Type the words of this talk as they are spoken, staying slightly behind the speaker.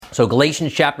So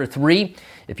Galatians chapter 3,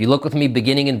 if you look with me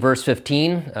beginning in verse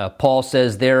 15, Paul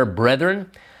says there,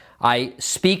 "Brethren, I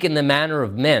speak in the manner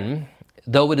of men,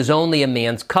 though it is only a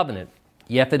man's covenant.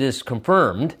 Yet if it is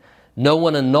confirmed, no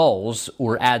one annuls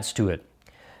or adds to it.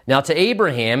 Now to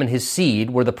Abraham and his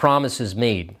seed were the promises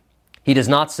made. He does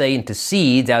not say into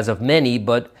seeds as of many,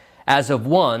 but as of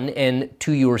one, and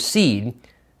to your seed,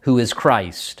 who is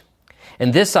Christ.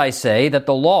 And this I say, that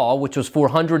the law, which was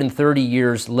 430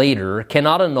 years later,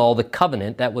 cannot annul the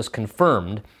covenant that was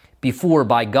confirmed before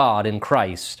by God in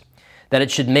Christ, that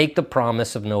it should make the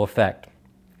promise of no effect.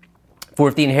 For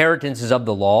if the inheritance is of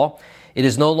the law, it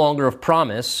is no longer of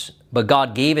promise, but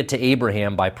God gave it to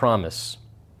Abraham by promise.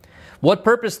 What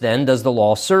purpose then does the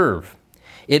law serve?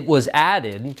 It was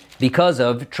added because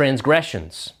of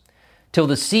transgressions, till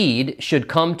the seed should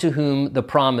come to whom the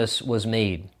promise was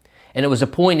made. And it was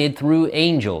appointed through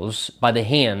angels by the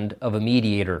hand of a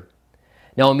mediator.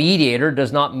 Now a mediator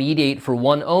does not mediate for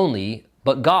one only,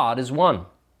 but God is one.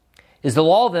 Is the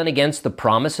law then against the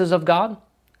promises of God?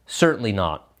 Certainly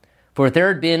not. For if there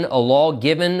had been a law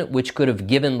given which could have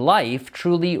given life,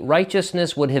 truly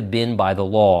righteousness would have been by the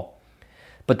law.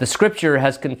 But the Scripture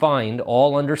has confined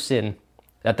all under sin,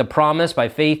 that the promise by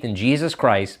faith in Jesus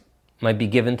Christ might be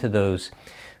given to those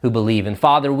who believe." And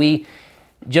Father, we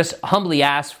just humbly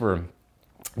ask for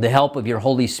the help of your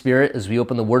Holy Spirit as we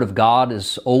open the Word of God.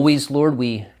 As always, Lord,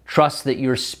 we trust that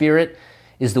your Spirit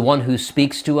is the one who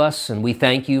speaks to us, and we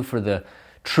thank you for the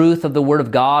truth of the Word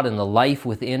of God and the life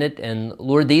within it. And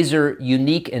Lord, these are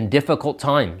unique and difficult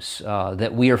times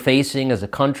that we are facing as a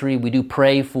country. We do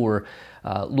pray for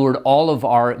Lord, all of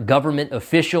our government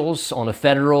officials on a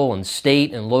federal and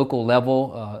state and local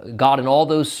level, God, and all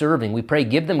those serving, we pray,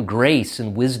 give them grace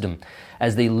and wisdom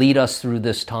as they lead us through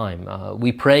this time.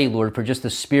 We pray, Lord, for just the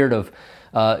spirit of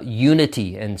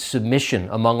unity and submission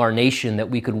among our nation, that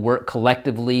we could work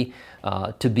collectively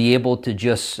to be able to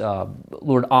just,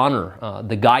 Lord, honor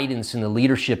the guidance and the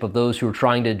leadership of those who are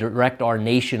trying to direct our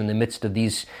nation in the midst of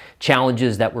these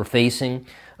challenges that we're facing.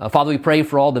 Father, we pray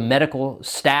for all the medical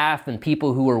staff and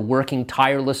people who are working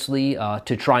tirelessly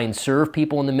to try and serve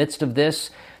people in the midst of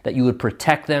this, that you would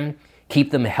protect them,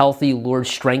 keep them healthy, Lord,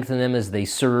 strengthen them as they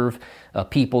serve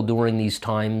people during these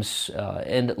times.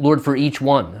 And Lord, for each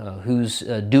one who's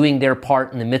doing their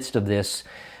part in the midst of this,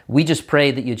 we just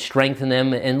pray that you'd strengthen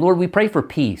them. And Lord, we pray for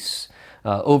peace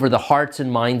over the hearts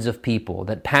and minds of people,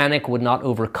 that panic would not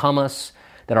overcome us,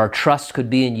 that our trust could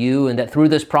be in you, and that through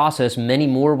this process, many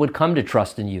more would come to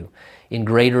trust in you in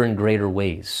greater and greater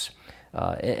ways.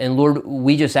 And Lord,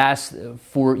 we just ask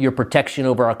for your protection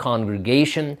over our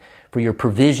congregation, for your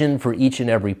provision for each and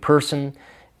every person,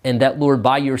 and that, Lord,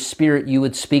 by your Spirit, you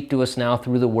would speak to us now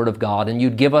through the Word of God, and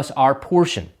you'd give us our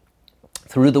portion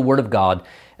through the Word of God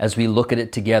as we look at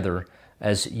it together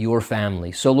as your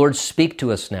family. So, Lord, speak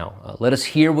to us now. Let us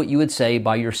hear what you would say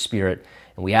by your Spirit.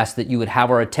 And we ask that you would have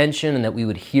our attention and that we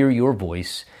would hear your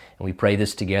voice. And we pray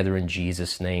this together in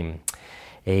Jesus' name.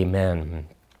 Amen.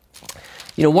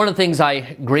 You know, one of the things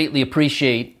I greatly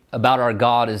appreciate about our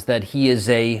God is that he is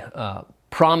a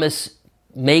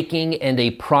promise-making and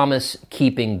a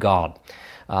promise-keeping God.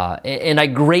 And I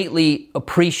greatly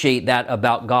appreciate that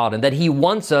about God, and that he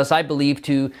wants us, I believe,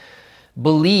 to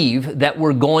believe that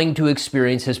we're going to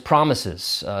experience his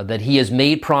promises, that he has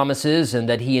made promises and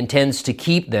that he intends to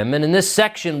keep them. And in this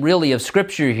section really of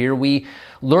Scripture here, we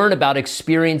learn about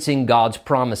experiencing God's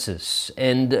promises,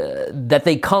 and that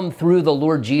they come through the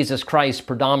Lord Jesus Christ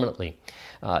predominantly.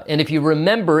 And if you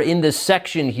remember in this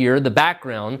section here, the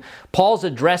background, Paul's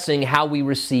addressing how we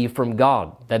receive from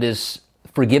God. That is,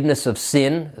 forgiveness of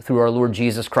sin through our Lord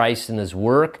Jesus Christ and his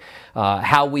work,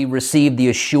 how we receive the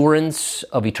assurance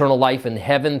of eternal life in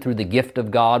heaven through the gift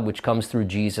of God, which comes through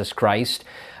Jesus Christ,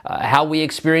 how we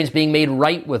experience being made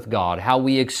right with God, how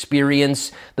we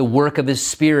experience the work of his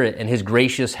Spirit and his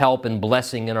gracious help and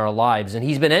blessing in our lives. And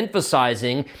he's been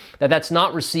emphasizing that that's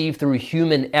not received through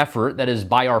human effort, that is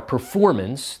by our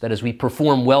performance, that as we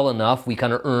perform well enough, we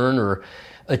kind of earn or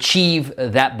achieve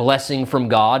that blessing from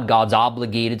God. God's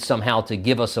obligated somehow to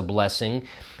give us a blessing,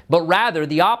 but rather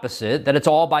the opposite, that it's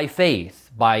all by faith,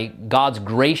 by God's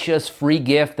gracious free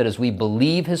gift, that as we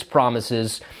believe his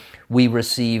promises, we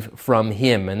receive from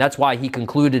him. And that's why he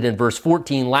concluded in verse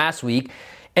 14 last week,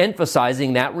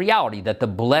 emphasizing that reality, that the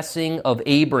blessing of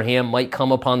Abraham might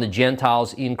come upon the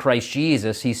Gentiles in Christ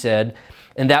Jesus, he said,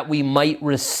 and that we might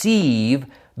receive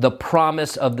the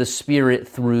promise of the Spirit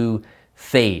through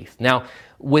faith. Now,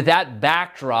 with that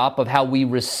backdrop of how we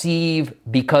receive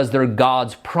because they're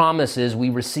God's promises, we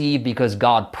receive because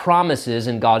God promises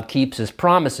and God keeps his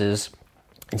promises,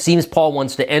 it seems Paul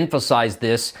wants to emphasize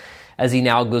this as he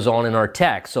now goes on in our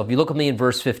text. So if you look at me in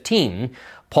verse 15,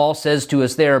 Paul says to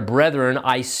us there, "Brethren,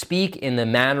 I speak in the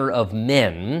manner of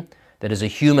men," that is a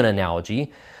human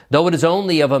analogy, "though it is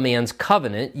only of a man's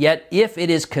covenant, yet if it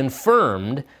is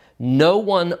confirmed, no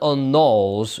one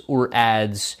annuls or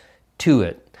adds to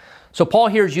it." So Paul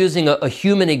here is using a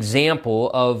human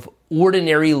example of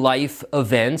ordinary life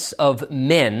events of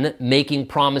men making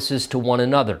promises to one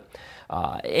another.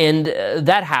 And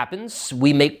that happens.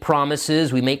 We make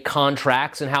promises, we make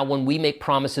contracts, and how when we make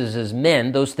promises as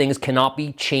men, those things cannot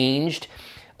be changed,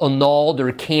 annulled,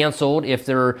 or canceled if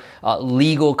they're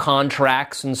legal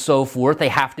contracts and so forth. They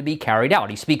have to be carried out.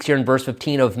 He speaks here in verse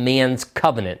 15 of man's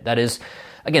covenant. That is,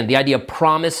 again, the idea of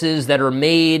promises that are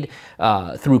made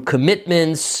through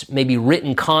commitments, maybe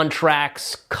written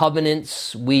contracts,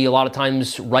 covenants. We a lot of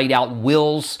times write out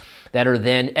wills that are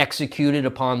then executed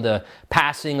upon the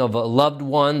passing of a loved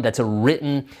one. That's a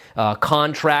written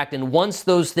contract. And once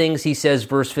those things, he says,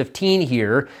 verse 15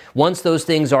 here, once those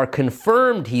things are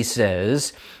confirmed, he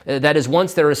says, that is,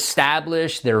 once they're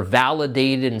established, they're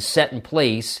validated and set in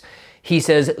place, he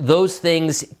says those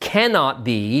things cannot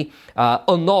be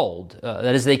annulled.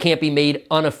 That is, they can't be made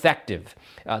ineffective.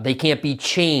 They can't be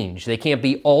changed. They can't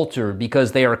be altered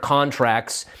because they are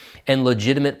contracts and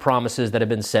legitimate promises that have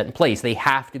been set in place. They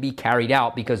have to be carried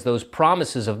out because those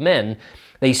promises of men,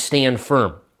 they stand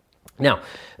firm. Now,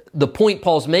 the point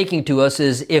Paul's making to us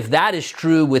is if that is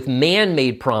true with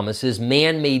man-made promises,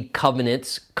 man-made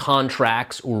covenants,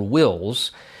 contracts, or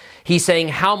wills, he's saying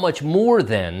how much more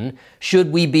then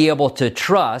should we be able to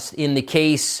trust in the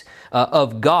case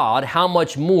of God? How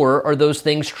much more are those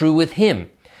things true with him?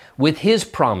 With his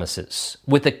promises,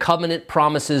 with the covenant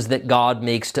promises that God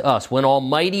makes to us. When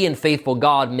Almighty and faithful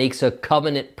God makes a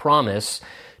covenant promise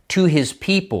to his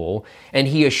people, and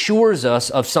he assures us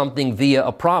of something via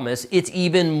a promise, it's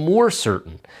even more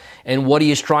certain. And what he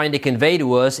is trying to convey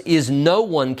to us is no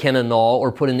one can annul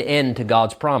or put an end to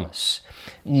God's promise.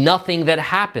 Nothing that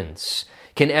happens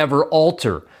can ever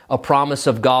alter a promise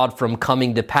of God from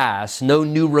coming to pass. No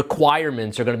new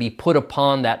requirements are going to be put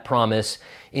upon that promise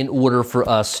in order for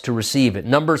us to receive it.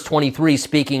 Numbers 23,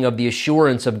 speaking of the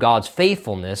assurance of God's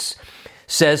faithfulness,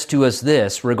 says to us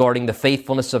this regarding the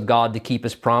faithfulness of God to keep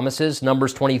his promises.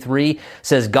 Numbers 23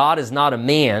 says, "God is not a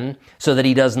man so that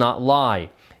he does not lie.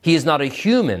 He is not a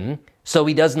human so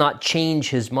he does not change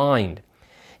his mind.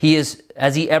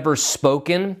 Has he ever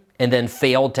spoken and then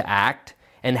failed to act?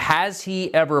 And has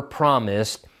he ever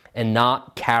promised and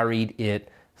not carried it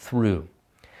through?"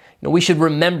 We should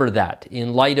remember that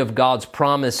in light of God's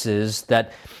promises,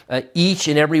 that each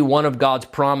and every one of God's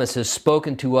promises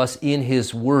spoken to us in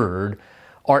his word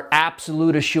are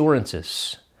absolute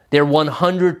assurances. They're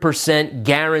 100%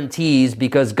 guarantees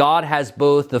because God has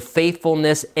both the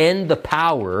faithfulness and the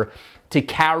power to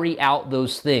carry out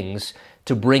those things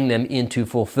to bring them into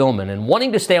fulfillment. And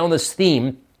wanting to stay on this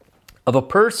theme of a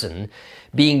person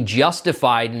being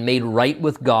justified and made right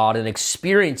with God and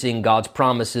experiencing God's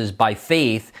promises by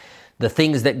faith, the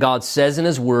things that God says in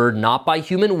his word, not by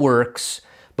human works,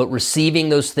 but receiving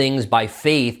those things by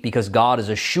faith because God has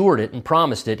assured it and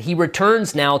promised it. He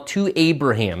returns now to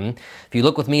Abraham, if you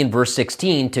look with me in verse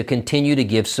 16, to continue to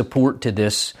give support to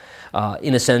this,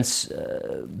 in a sense,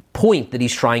 point that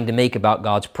he's trying to make about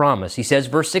God's promise. He says,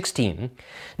 verse 16,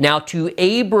 "Now to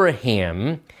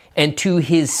Abraham and to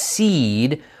his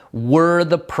seed were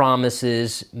the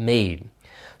promises made."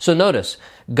 So notice,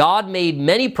 God made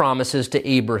many promises to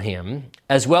Abraham,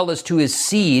 as well as to his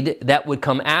seed that would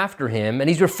come after him. And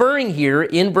he's referring here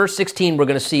in verse 16, we're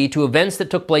going to see, to events that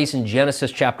took place in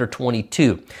Genesis chapter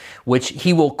 22, which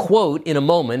he will quote in a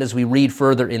moment as we read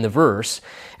further in the verse.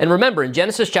 And remember, in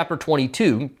Genesis chapter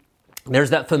 22,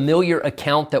 there's that familiar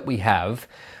account that we have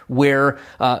where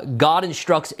God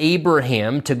instructs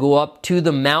Abraham to go up to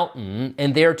the mountain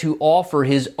and there to offer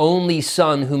his only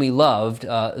son whom he loved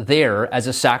there as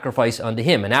a sacrifice unto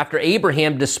him. And after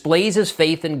Abraham displays his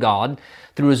faith in God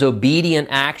through his obedient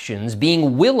actions,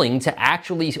 being willing to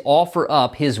actually offer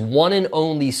up his one and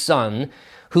only son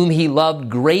whom he loved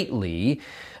greatly,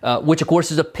 which of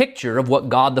course is a picture of what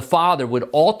God the Father would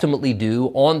ultimately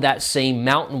do on that same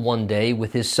mountain one day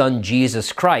with his son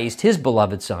Jesus Christ, his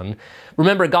beloved son.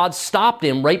 Remember, God stopped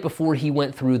him right before he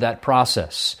went through that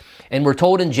process. And we're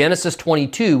told in Genesis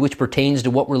 22, which pertains to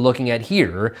what we're looking at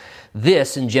here,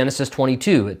 this in Genesis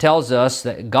 22, it tells us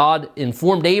that God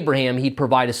informed Abraham he'd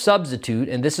provide a substitute,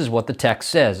 and this is what the text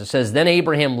says. It says, "Then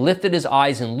Abraham lifted his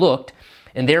eyes and looked,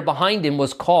 and there behind him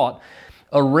was caught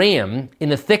a ram in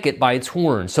the thicket by its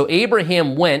horns. So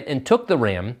Abraham went and took the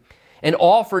ram and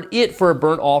offered it for a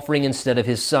burnt offering instead of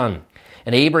his son.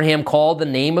 And Abraham called the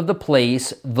name of the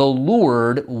place, 'The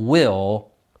Lord will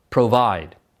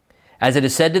provide. As it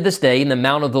is said to this day, in the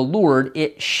mount of the Lord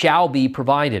it shall be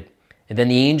provided. And then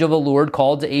the angel of the Lord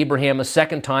called to Abraham a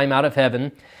second time out of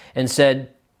heaven and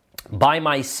said, by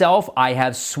myself I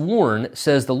have sworn,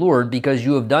 says the Lord, because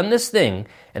you have done this thing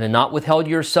and have not withheld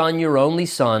your son, your only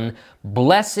son.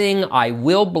 Blessing, I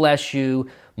will bless you.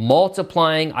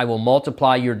 Multiplying, I will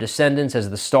multiply your descendants as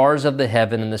the stars of the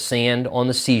heaven and the sand on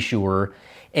the seashore.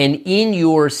 And in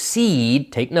your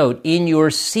seed, take note, in your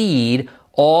seed,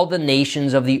 all the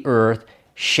nations of the earth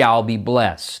shall be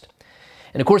blessed.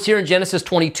 And of course, here in Genesis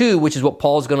 22, which is what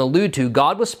Paul's going to allude to,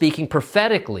 God was speaking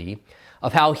prophetically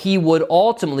of how he would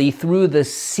ultimately, through the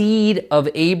seed of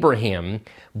Abraham,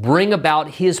 bring about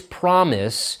his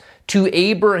promise to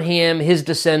Abraham, his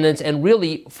descendants, and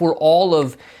really for all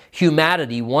of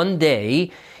humanity. One day,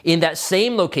 in that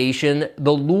same location,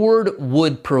 the Lord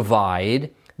would provide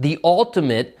the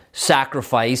ultimate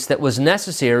sacrifice that was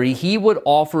necessary. He would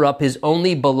offer up his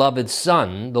only beloved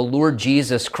Son, the Lord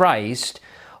Jesus Christ,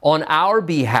 on our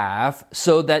behalf,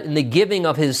 so that in the giving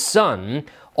of his Son,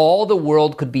 all the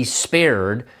world could be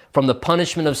spared from the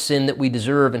punishment of sin that we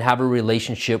deserve and have a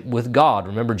relationship with God.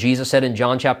 Remember, Jesus said in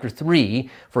John chapter 3,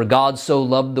 for God so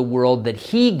loved the world that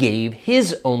he gave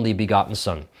his only begotten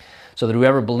Son, so that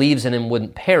whoever believes in him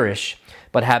wouldn't perish,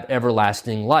 but have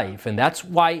everlasting life. And that's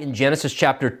why in Genesis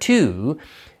chapter 2,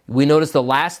 we notice the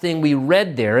last thing we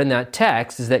read there in that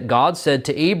text is that God said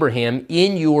to Abraham,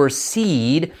 in your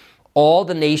seed, all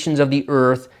the nations of the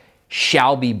earth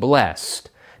shall be blessed.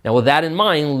 Now, with that in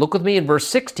mind, look with me in verse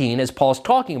 16 as Paul's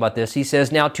talking about this. He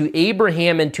says, now to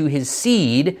Abraham and to his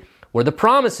seed, where the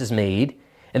promise is made.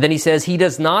 And then he says, he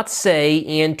does not say,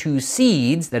 and to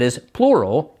seeds, that is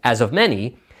plural, as of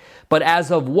many, but as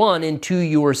of one, and to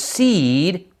your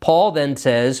seed, Paul then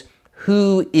says,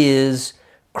 who is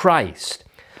Christ.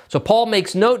 So Paul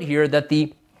makes note here that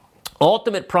the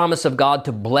ultimate promise of God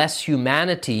to bless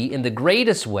humanity in the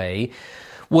greatest way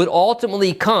would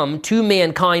ultimately come to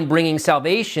mankind bringing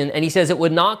salvation, and he says it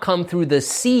would not come through the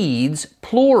seeds,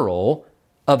 plural,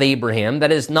 of Abraham,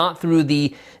 that is not through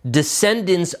the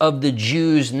descendants of the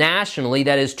Jews nationally,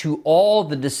 that is to all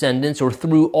the descendants or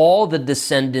through all the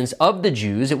descendants of the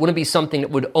Jews. It wouldn't be something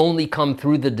that would only come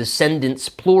through the descendants,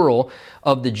 plural,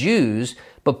 of the Jews.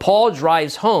 But Paul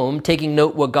drives home, taking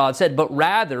note what God said, but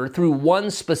rather through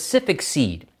one specific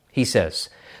seed, he says.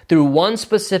 Through one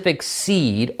specific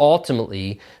seed,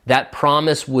 ultimately, that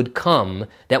promise would come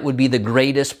that would be the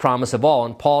greatest promise of all.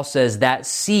 And Paul says that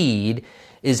seed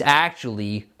is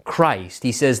actually Christ.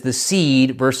 He says the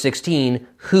seed, verse 16,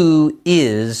 who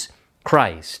is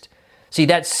Christ. See,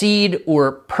 that seed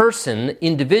or person,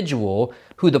 individual,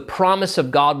 who the promise of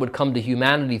God would come to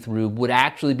humanity through would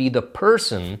actually be the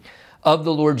person of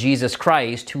the Lord Jesus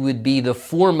Christ, who would be the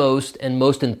foremost and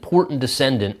most important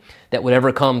descendant that would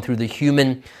ever come through the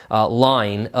human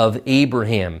line of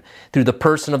Abraham. Through the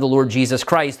person of the Lord Jesus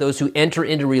Christ, those who enter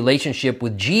into relationship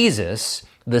with Jesus,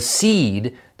 the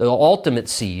seed, the ultimate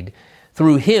seed,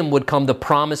 through him would come the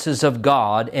promises of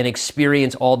God and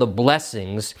experience all the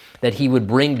blessings that he would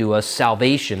bring to us,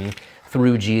 salvation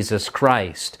through Jesus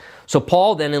Christ. So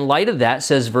Paul then, in light of that,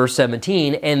 says, verse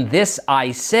 17, and this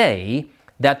I say,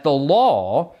 that the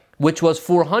law, which was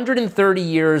 430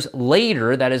 years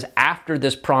later, that is after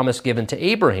this promise given to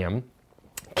Abraham,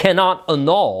 cannot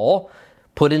annul,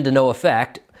 put into no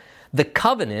effect, the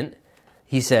covenant,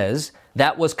 he says,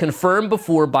 that was confirmed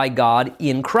before by God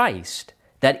in Christ,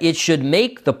 that it should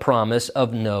make the promise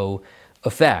of no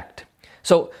effect.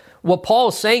 So what Paul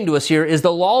is saying to us here is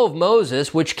the law of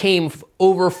Moses, which came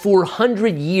over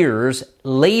 400 years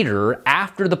later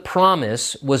after the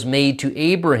promise was made to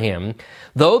Abraham,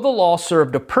 though the law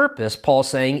served a purpose, Paul's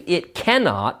saying it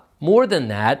cannot, more than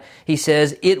that, he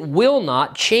says it will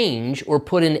not change or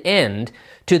put an end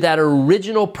to that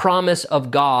original promise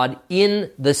of God in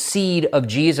the seed of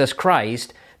Jesus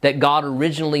Christ that God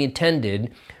originally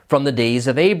intended from the days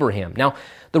of Abraham. Now,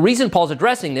 the reason Paul's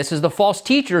addressing this is the false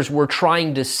teachers were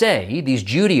trying to say, these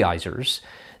Judaizers,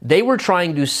 they were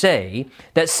trying to say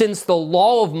that since the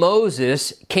law of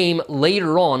Moses came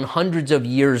later on, hundreds of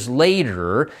years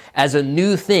later, as a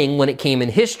new thing when it came in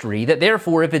history, that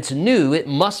therefore if it's new, it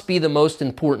must be the most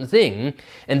important thing.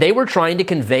 And they were trying to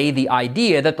convey the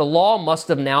idea that the law must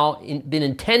have now been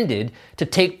intended to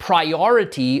take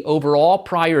priority over all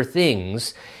prior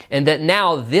things, and that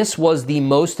now this was the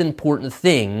most important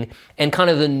thing and kind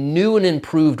of the new and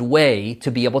improved way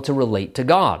to be able to relate to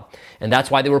God. And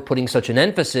that's why they were putting such an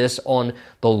emphasis on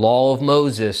the law of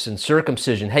Moses and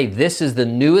circumcision. Hey, this is the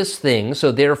newest thing,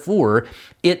 so therefore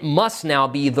it must now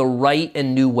be the right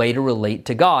and new way to relate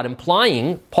to God.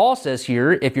 Implying, Paul says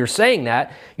here, if you're saying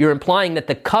that, you're implying that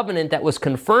the covenant that was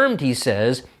confirmed, he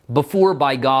says, before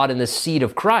by God in the seed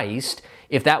of Christ,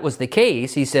 if that was the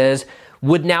case, he says,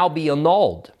 would now be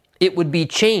annulled. It would be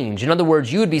changed. In other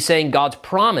words, you would be saying God's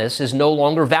promise is no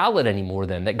longer valid anymore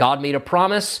then, that God made a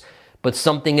promise, but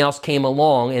something else came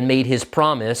along and made his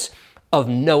promise of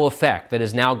no effect. That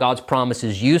is, now God's promise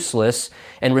is useless,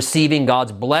 and receiving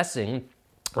God's blessing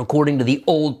according to the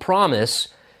old promise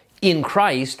in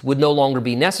Christ would no longer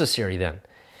be necessary then.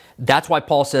 That's why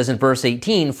Paul says in verse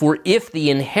 18, for if the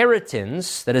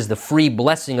inheritance, that is the free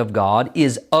blessing of God,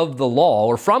 is of the law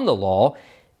or from the law,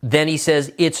 then he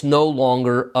says it's no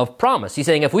longer of promise. He's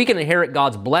saying if we can inherit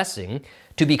God's blessing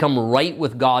to become right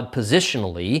with God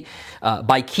positionally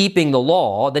by keeping the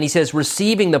law, then he says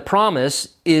receiving the promise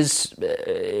is,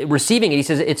 receiving it, he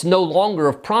says it's no longer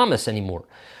of promise anymore.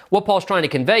 What Paul's trying to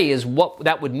convey is what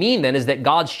that would mean then is that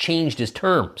God's changed his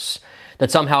terms, that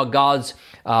somehow God's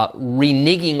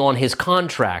reneging on his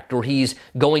contract, or he's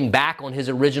going back on his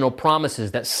original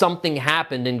promises, that something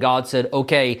happened and God said,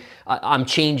 okay, I'm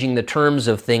changing the terms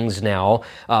of things now.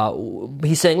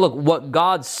 He's saying, look, what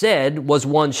God said was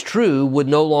once true would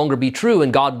no longer be true,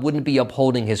 and God wouldn't be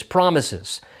upholding his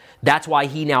promises. That's why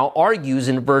he now argues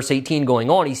in verse 18 going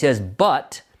on, he says,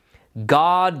 but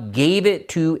God gave it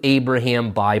to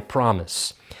Abraham by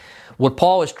promise. What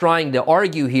Paul is trying to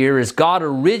argue here is God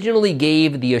originally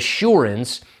gave the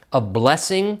assurance of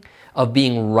blessing, of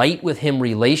being right with him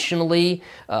relationally,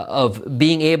 of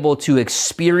being able to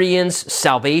experience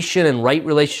salvation and right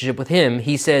relationship with him.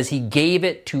 He says he gave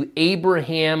it to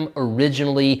Abraham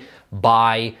originally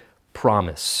by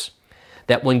promise.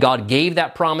 That when God gave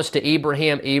that promise to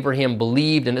Abraham, Abraham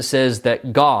believed, and it says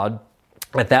that God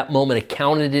at that moment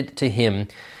accounted it to him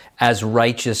as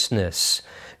righteousness.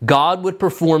 God would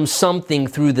perform something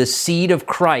through the seed of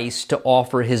Christ to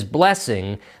offer his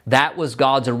blessing. That was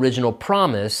God's original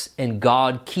promise, and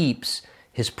God keeps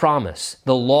his promise.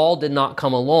 The law did not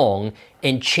come along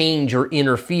and change or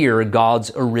interfere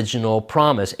God's original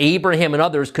promise. Abraham and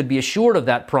others could be assured of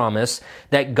that promise,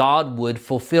 that God would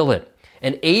fulfill it.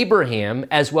 And Abraham,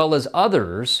 as well as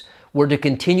others, were to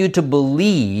continue to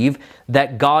believe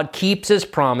that God keeps his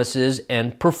promises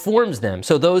and performs them.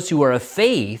 So those who are of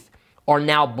faith are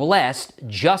now blessed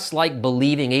just like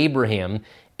believing Abraham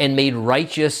and made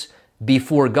righteous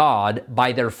before God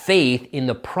by their faith in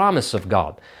the promise of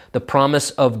God, the promise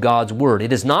of God's word.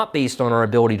 It is not based on our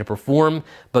ability to perform,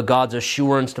 but God's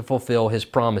assurance to fulfill his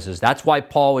promises. That's why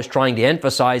Paul is trying to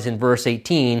emphasize in verse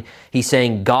 18, he's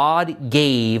saying God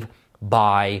gave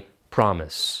by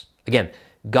promise. Again,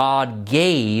 God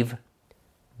gave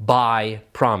by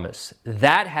promise.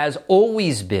 That has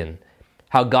always been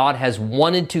how God has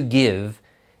wanted to give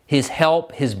his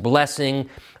help, his blessing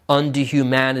unto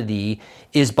humanity,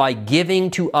 is by giving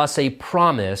to us a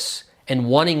promise and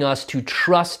wanting us to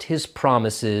trust his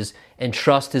promises and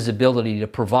trust his ability to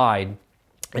provide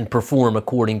and perform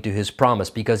according to his promise,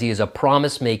 because he is a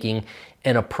promise-making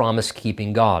and a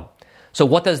promise-keeping God. So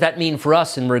what does that mean for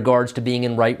us in regards to being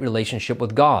in right relationship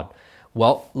with God?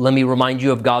 Well, let me remind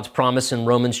you of God's promise in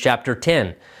Romans chapter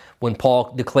 10. When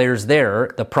Paul declares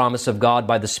there the promise of God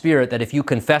by the Spirit that if you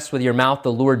confess with your mouth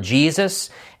the Lord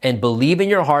Jesus and believe in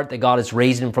your heart that God has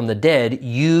raised him from the dead,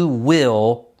 you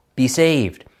will be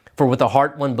saved. For with the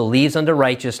heart one believes unto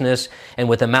righteousness, and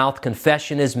with the mouth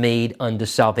confession is made unto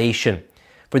salvation.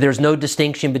 For there is no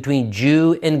distinction between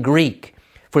Jew and Greek.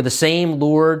 For the same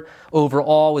Lord over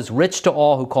all is rich to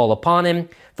all who call upon him.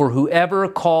 For whoever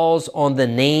calls on the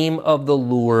name of the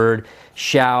Lord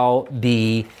shall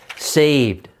be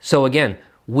saved. So again,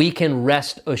 we can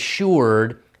rest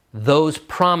assured those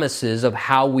promises of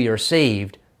how we are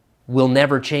saved will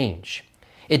never change.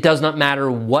 It does not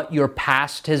matter what your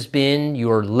past has been,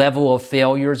 your level of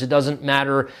failures. It doesn't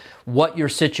matter what your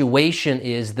situation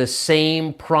is. The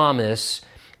same promise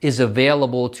is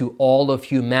available to all of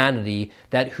humanity,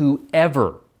 that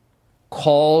whoever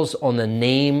calls on the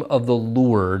name of the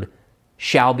Lord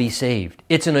shall be saved.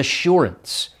 It's an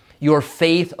assurance. Your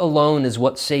faith alone is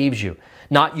what saves you,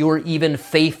 not your even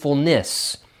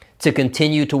faithfulness to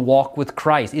continue to walk with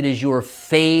Christ. It is your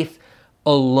faith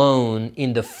alone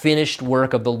in the finished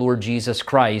work of the Lord Jesus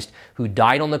Christ, who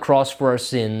died on the cross for our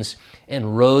sins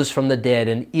and rose from the dead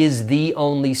and is the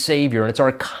only Savior. And it's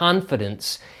our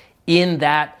confidence in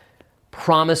that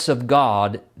promise of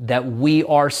God that we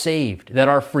are saved, that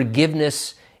our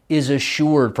forgiveness is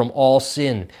assured from all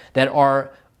sin, that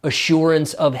our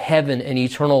assurance of heaven and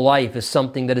eternal life is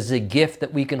something that is a gift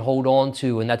that we can hold on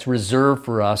to, and that's reserved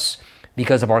for us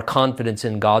because of our confidence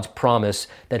in God's promise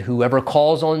that whoever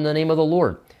calls on the name of the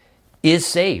Lord is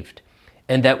saved,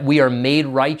 and that we are made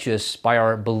righteous by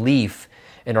our belief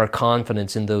and our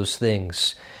confidence in those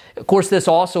things. Of course, this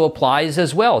also applies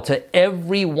as well to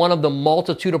every one of the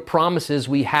multitude of promises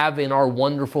we have in our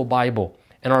wonderful Bible.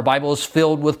 And our Bible is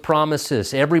filled with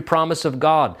promises, every promise of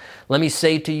God. Let me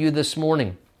say to you this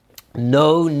morning,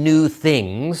 no new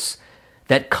things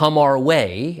that come our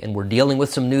way, and we're dealing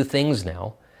with some new things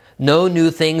now, no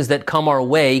new things that come our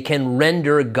way can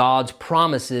render God's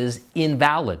promises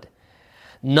invalid.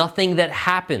 Nothing that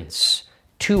happens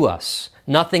to us,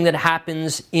 nothing that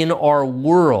happens in our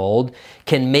world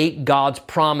can make God's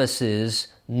promises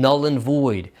null and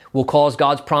void, will cause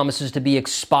God's promises to be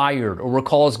expired, or will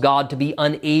cause God to be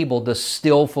unable to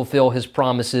still fulfill His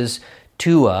promises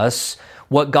to us.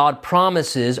 What God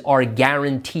promises are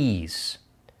guarantees.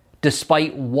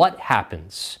 Despite what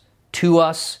happens to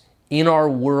us in our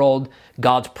world,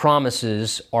 God's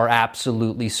promises are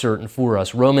absolutely certain for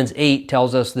us. Romans 8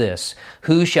 tells us this: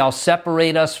 who shall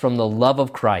separate us from the love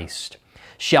of Christ?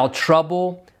 Shall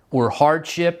trouble or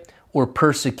hardship or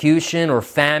persecution or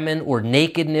famine or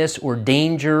nakedness or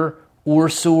danger or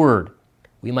sword?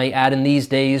 We might add in these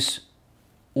days,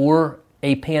 or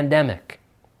a pandemic.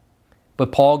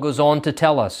 But Paul goes on to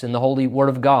tell us in the Holy Word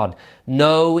of God,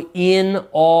 no, in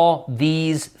all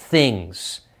these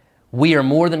things, we are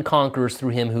more than conquerors through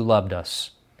Him who loved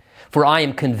us. For I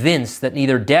am convinced that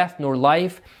neither death nor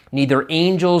life, neither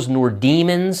angels nor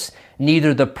demons,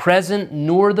 neither the present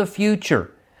nor the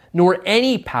future, nor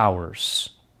any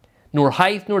powers, nor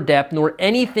height nor depth, nor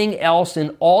anything else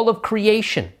in all of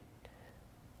creation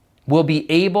will be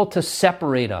able to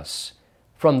separate us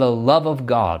from the love of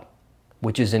God,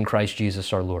 which is in Christ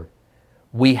Jesus our Lord.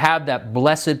 We have that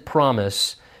blessed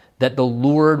promise that the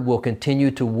Lord will continue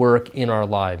to work in our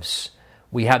lives.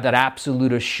 We have that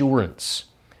absolute assurance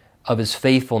of His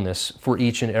faithfulness for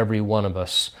each and every one of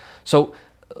us. So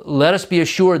let us be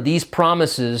assured these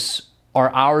promises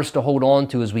are ours to hold on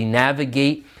to as we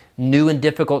navigate new and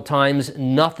difficult times.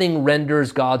 Nothing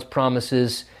renders God's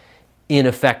promises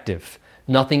ineffective.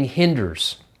 Nothing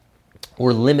hinders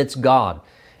or limits God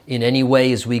in any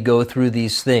way as we go through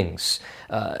these things.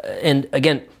 And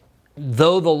again,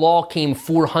 though the law came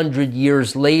 400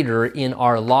 years later in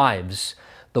our lives,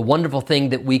 the wonderful thing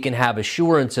that we can have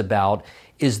assurance about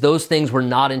is those things were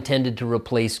not intended to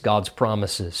replace God's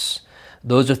promises.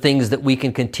 Those are things that we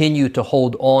can continue to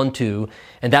hold on to.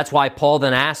 And that's why Paul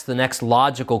then asks the next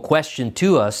logical question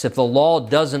to us. If the law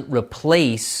doesn't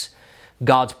replace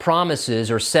God's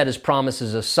promises or set His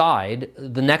promises aside,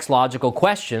 the next logical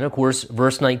question, of course,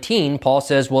 verse 19, Paul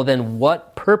says, well, then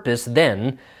what purpose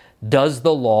then does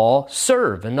the law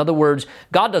serve? In other words,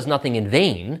 God does nothing in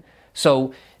vain.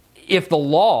 So if the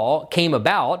law came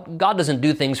about, God doesn't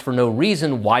do things for no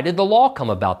reason. Why did the law come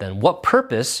about then? What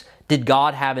purpose did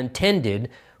God have intended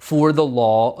for the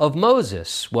law of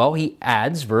Moses? Well, he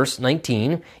adds, verse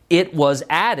 19, it was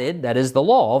added, that is the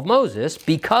law of Moses,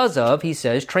 because of, he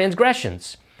says,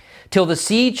 transgressions, till the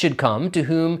seed should come to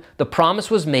whom the promise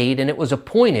was made, and it was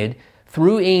appointed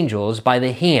through angels by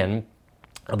the hand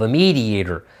of a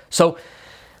mediator. So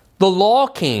the law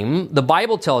came, the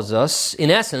Bible tells us,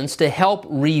 in essence, to help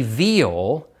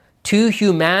reveal to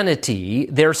humanity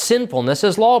their sinfulness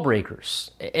as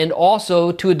lawbreakers, and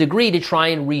also to a degree to try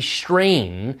and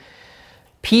restrain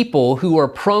people who are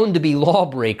prone to be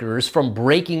lawbreakers from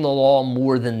breaking the law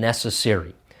more than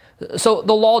necessary. So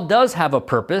the law does have a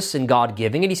purpose in God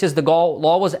giving, and he says the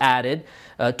law was added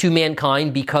to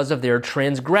mankind because of their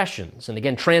transgressions. And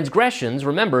again, transgressions,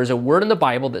 remember, is a word in the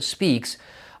Bible that speaks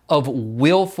of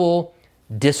willful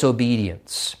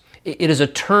disobedience. It is a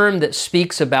term that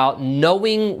speaks about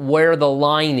knowing where the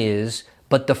line is,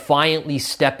 but defiantly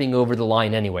stepping over the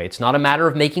line anyway. It's not a matter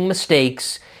of making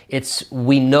mistakes. It's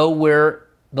we know where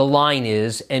the line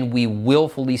is, and we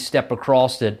willfully step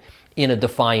across it in a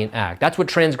defiant act. That's what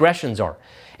transgressions are.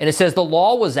 And it says the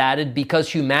law was added because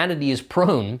humanity is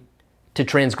prone to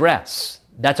transgress.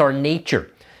 That's our nature,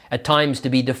 at times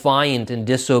to be defiant and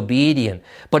disobedient.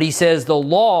 But he says the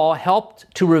law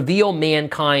helped to reveal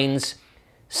mankind's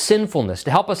sinfulness,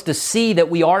 to help us to see that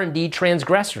we are indeed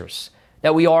transgressors,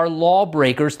 that we are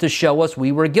lawbreakers, to show us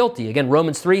we were guilty. Again,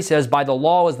 Romans 3 says, by the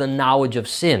law is the knowledge of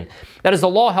sin. That is, the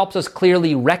law helps us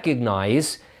clearly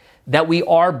recognize that we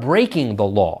are breaking the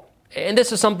law. And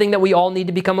this is something that we all need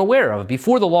to become aware of.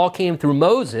 Before the law came through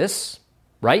Moses,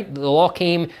 right? The law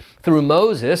came through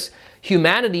Moses.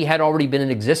 Humanity had already been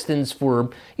in existence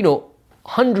for,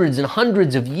 hundreds and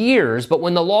hundreds of years. But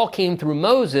when the law came through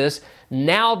Moses,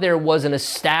 now there was an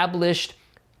established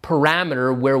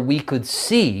parameter where we could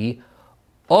see,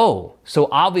 so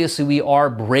obviously we are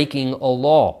breaking a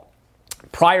law.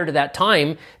 Prior to that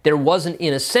time, there wasn't,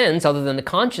 in a sense, other than the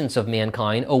conscience of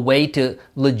mankind, a way to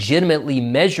legitimately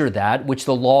measure that, which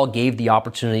the law gave the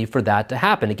opportunity for that to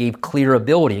happen. It gave clear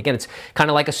ability. Again, it's kind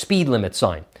of like a speed limit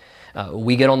sign.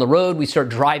 We get on the road, we start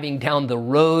driving down the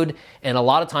road, and a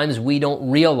lot of times we don't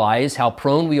realize how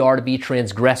prone we are to be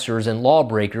transgressors and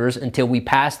lawbreakers until we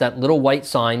pass that little white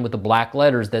sign with the black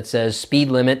letters that says speed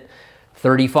limit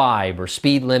 35 or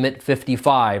speed limit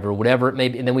 55 or whatever it may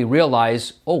be. And then we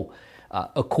realize,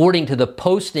 according to the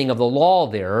posting of the law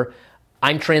there,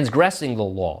 I'm transgressing the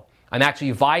law. I'm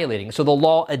actually violating. So the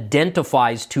law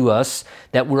identifies to us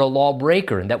that we're a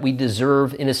lawbreaker and that we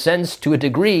deserve, in a sense, to a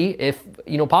degree, if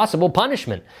possible,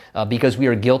 punishment because we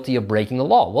are guilty of breaking the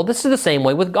law. Well, this is the same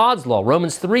way with God's law.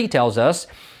 Romans 3 tells us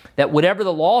that whatever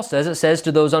the law says, it says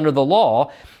to those under the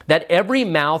law that every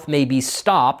mouth may be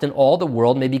stopped and all the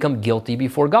world may become guilty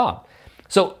before God.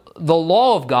 So the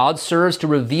law of God serves to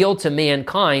reveal to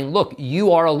mankind, look,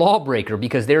 you are a lawbreaker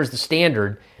because there's the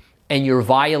standard, and you're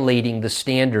violating the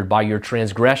standard by your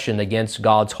transgression against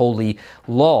God's holy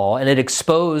law. And it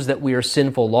exposed that we are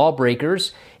sinful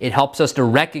lawbreakers. It helps us to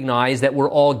recognize that we're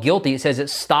all guilty. It says it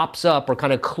stops up or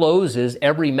kind of closes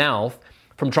every mouth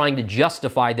from trying to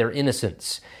justify their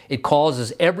innocence. It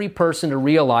causes every person to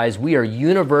realize we are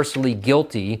universally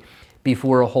guilty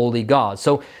before a holy God.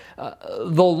 So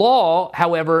the law,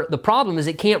 however, the problem is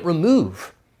it can't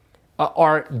remove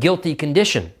our guilty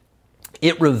condition.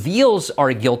 It reveals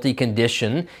our guilty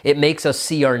condition. It makes us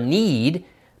see our need,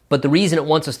 but the reason it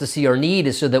wants us to see our need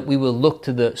is so that we will look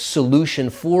to the solution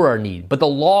for our need. But the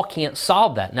law can't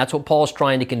solve that, and that's what Paul's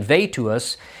trying to convey to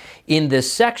us in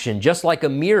this section. Just like a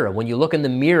mirror, when you look in the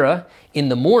mirror in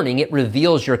the morning, it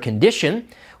reveals your condition,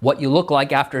 what you look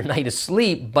like after a night of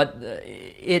sleep, but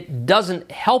it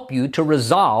doesn't help you to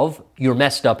resolve your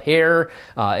messed up hair.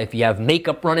 If you have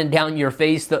makeup running down your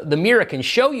face, the mirror can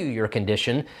show you your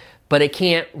condition, but it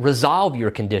can't resolve your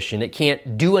condition. It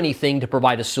can't do anything to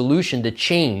provide a solution to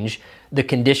change the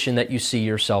condition that you see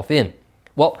yourself in.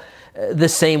 Well, the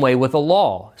same way with a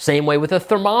law, same way with a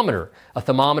thermometer. A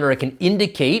thermometer, it can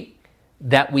indicate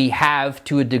that we have,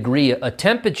 to a degree, a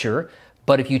temperature,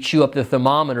 but if you chew up the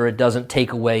thermometer, it doesn't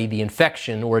take away the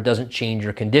infection or it doesn't change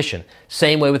your condition.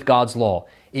 Same way with God's law.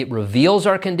 It reveals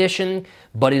our condition,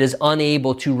 but it is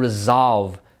unable to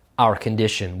resolve our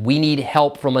condition. We need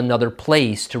help from another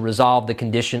place to resolve the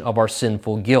condition of our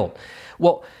sinful guilt.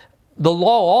 Well, the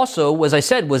law also, as I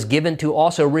said, was given to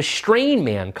also restrain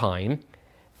mankind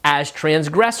as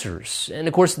transgressors. And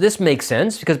of course, this makes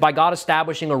sense because by God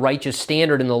establishing a righteous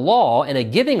standard in the law and a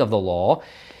giving of the law,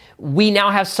 we now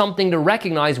have something to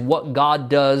recognize what God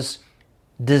does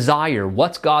desire.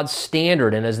 What's God's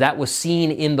standard? And as that was seen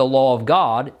in the law of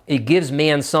God, it gives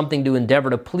man something to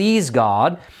endeavor to please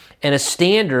God and a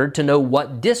standard to know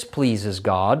what displeases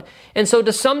God. And so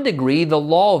to some degree, the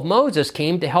law of Moses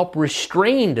came to help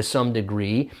restrain to some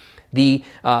degree the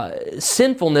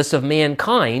sinfulness of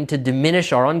mankind to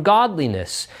diminish our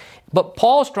ungodliness. But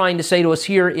Paul's trying to say to us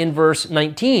here in verse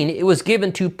 19, it was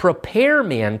given to prepare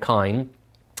mankind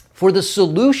for the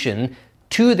solution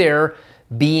to their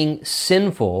being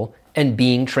sinful and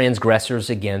being transgressors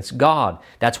against God.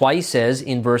 That's why he says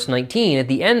in verse 19, at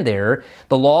the end there,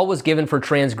 the law was given for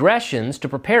transgressions to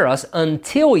prepare us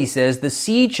until, he says, the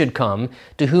seed should come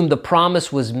to whom the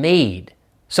promise was made.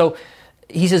 So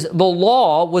he says the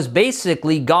law was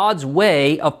basically God's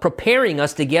way of preparing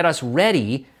us to get us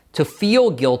ready to feel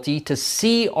guilty, to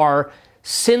see our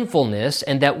sinfulness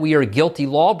and that we are guilty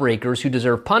lawbreakers who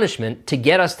deserve punishment, to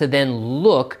get us to then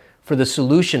look for the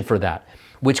solution for that,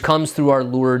 which comes through our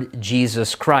Lord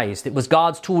Jesus Christ. It was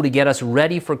God's tool to get us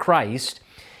ready for Christ.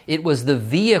 It was the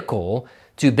vehicle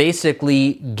to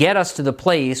basically get us to the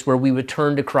place where we would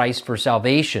turn to Christ for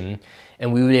salvation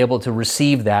and we would be able to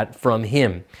receive that from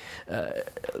Him.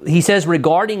 He says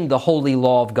regarding the holy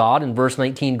law of God in verse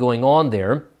 19 going on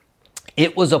there,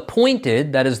 it was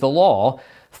appointed, that is the law,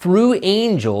 through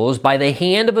angels by the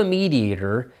hand of a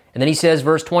mediator. And then he says,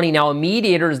 verse 20, now a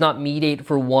mediator does not mediate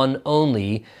for one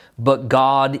only, but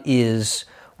God is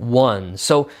one.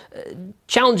 So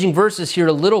challenging verses here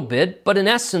a little bit, but in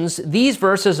essence, these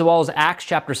verses as well as Acts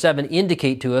chapter 7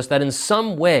 indicate to us that in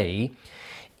some way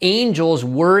angels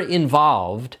were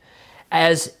involved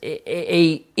as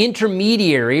a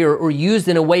intermediary or used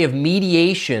in a way of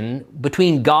mediation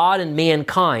between God and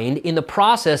mankind in the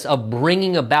process of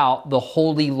bringing about the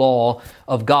holy law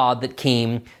of God that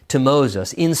came to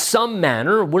Moses. In some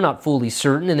manner, we're not fully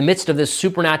certain, in the midst of this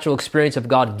supernatural experience of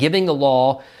God giving the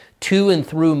law to and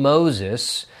through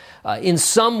Moses, in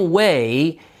some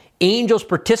way, angels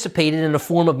participated in a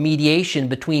form of mediation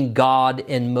between God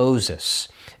and Moses.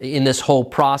 in this whole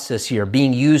process here,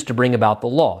 being used to bring about the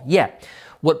law. Yet,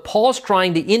 what Paul's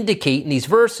trying to indicate in these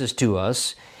verses to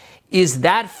us is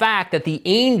that fact that the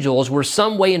angels were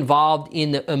some way involved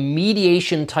in a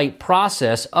mediation type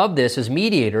process of this as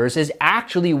mediators is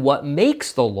actually what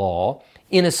makes the law,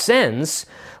 in a sense,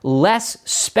 less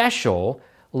special,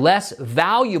 less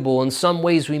valuable in some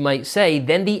ways we might say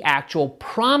than the actual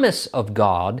promise of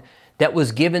God that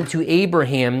was given to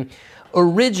Abraham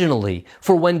originally.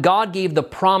 For when God gave the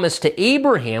promise to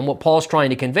Abraham, what Paul's trying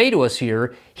to convey to us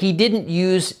here, he didn't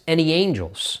use any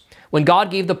angels. When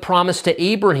God gave the promise to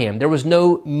Abraham, there was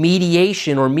no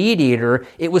mediation or mediator.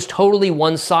 It was totally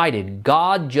one-sided.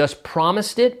 God just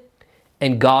promised it,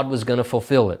 and God was going to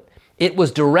fulfill it. It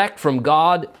was direct from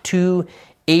God to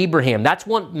Abraham. That's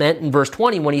what meant in verse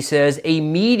 20 when he says, a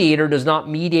mediator does not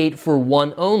mediate for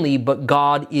one only, but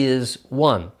God is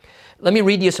one. Let me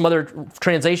read you some other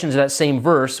translations of that same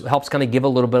verse. It helps kind of give a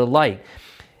little bit of light.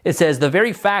 It says, the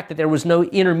very fact that there was no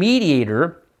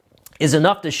intermediator is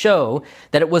enough to show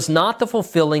that it was not the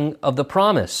fulfilling of the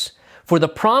promise. For the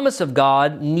promise of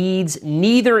God needs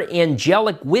neither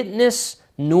angelic witness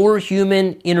nor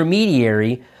human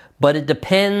intermediary, but it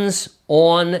depends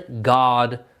on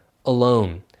God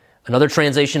alone. Another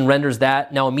translation renders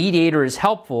that, now a mediator is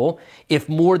helpful if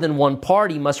more than one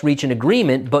party must reach an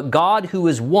agreement, but God who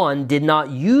is one did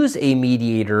not use a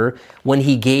mediator when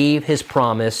he gave his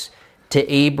promise to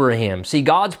Abraham. See,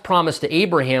 God's promise to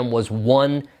Abraham was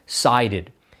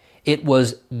one-sided. It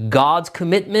was God's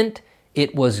commitment.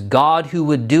 It was God who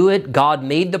would do it. God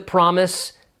made the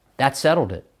promise. That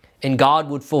settled it. And God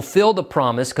would fulfill the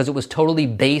promise because it was totally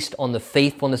based on the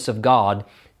faithfulness of God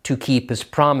to keep his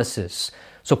promises.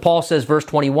 So Paul says, verse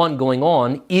 21 going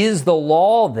on, is the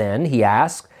law then, he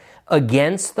asks,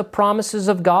 against the promises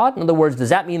of God? In other words, does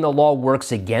that mean the law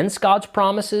works against God's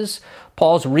promises?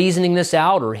 Paul's reasoning this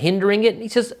out or hindering it. And he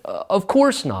says, of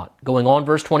course not. Going on,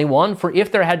 verse 21, for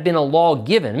if there had been a law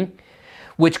given,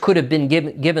 which could have been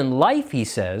given life, he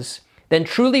says, then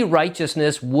truly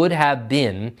righteousness would have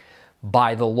been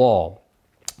by the law.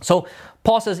 So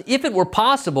Paul says, if it were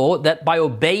possible that by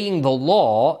obeying the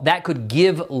law, that could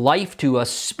give life to us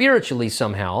spiritually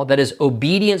somehow, that is,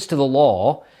 obedience to the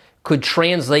law could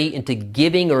translate into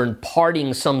giving or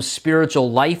imparting some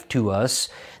spiritual life to us,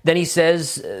 then he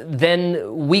says,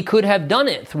 then we could have done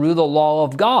it through the law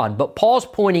of God. But Paul's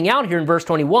pointing out here in verse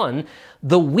 21,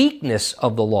 the weakness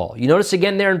of the law. You notice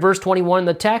again there in verse 21 in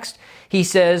the text, he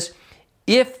says,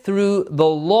 if through the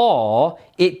law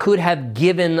it could have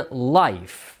given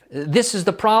life. This is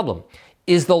the problem,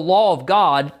 is the law of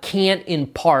God can't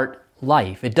impart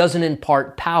life. It doesn't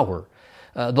impart power.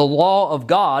 The law of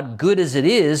God, good as it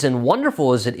is and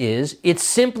wonderful as it is, it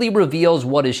simply reveals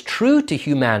what is true to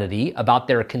humanity about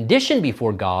their condition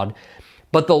before God,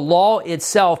 but the law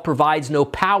itself provides no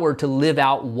power to live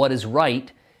out what is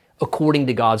right according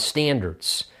to God's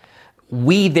standards.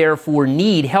 We therefore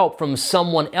need help from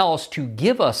someone else to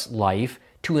give us life,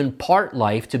 to impart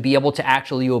life, to be able to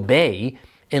actually obey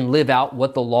and live out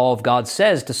what the law of God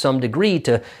says to some degree,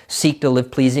 to seek to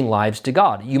live pleasing lives to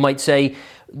God. You might say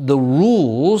the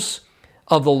rules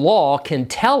of the law can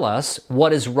tell us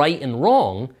what is right and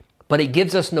wrong, but it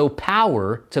gives us no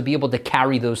power to be able to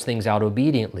carry those things out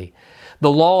obediently.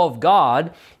 The law of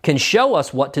God can show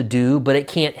us what to do, but it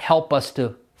can't help us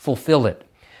to fulfill it.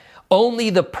 Only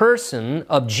the person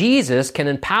of Jesus can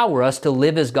empower us to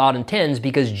live as God intends,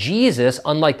 because Jesus,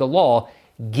 unlike the law,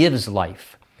 gives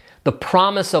life. The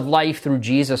promise of life through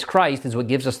Jesus Christ is what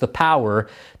gives us the power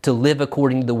to live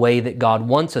according to the way that God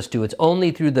wants us to. It's only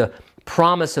through the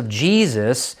promise of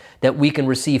Jesus that we can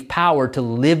receive power to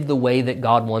live the way that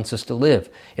God wants us to live.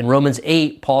 In Romans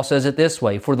 8, Paul says it this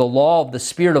way, for the law of the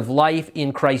Spirit of life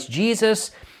in Christ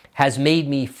Jesus has made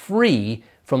me free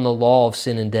from the law of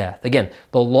sin and death. Again,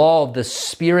 the law of the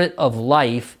Spirit of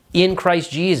life in Christ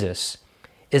Jesus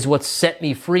is what set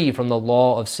me free from the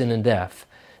law of sin and death.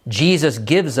 Jesus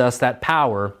gives us that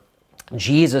power.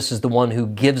 Jesus is the one who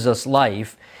gives us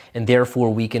life, and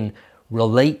therefore we can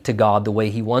relate to God the way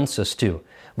he wants us to.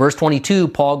 Verse 22,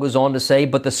 Paul goes on to say,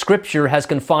 but the Scripture has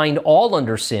confined all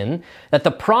under sin, that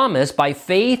the promise by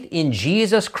faith in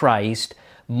Jesus Christ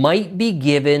might be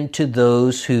given to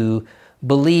those who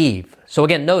believe. So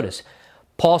again, notice,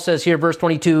 Paul says here, verse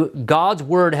 22, God's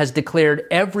word has declared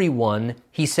everyone,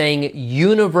 he's saying,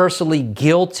 universally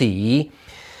guilty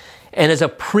and as a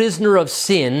prisoner of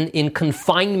sin, in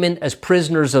confinement as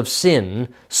prisoners of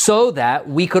sin, so that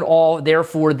we could all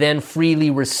therefore then freely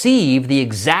receive the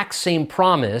exact same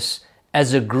promise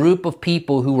as a group of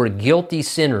people who were guilty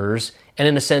sinners and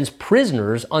in a sense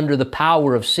prisoners under the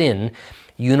power of sin.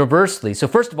 universally. So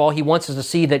first of all, he wants us to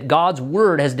see that God's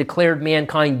word has declared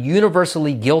mankind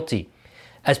universally guilty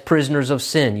as prisoners of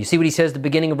sin. You see what he says at the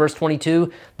beginning of verse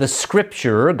 22? The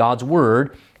scripture, God's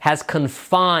word, has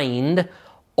confined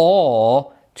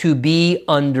all to be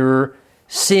under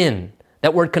sin.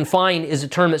 That word confined is a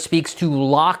term that speaks to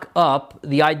lock up.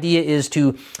 The idea is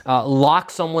to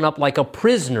lock someone up like a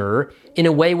prisoner in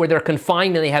a way where they're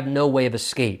confined and they have no way of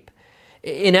escape.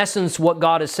 In essence, what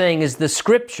God is saying is the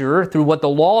scripture, through what the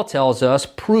law tells us,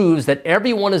 proves that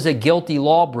everyone is a guilty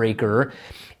lawbreaker,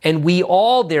 and we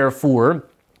all, therefore,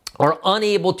 are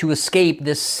unable to escape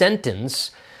this sentence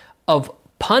of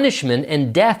punishment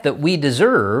and death that we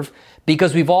deserve,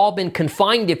 because we've all been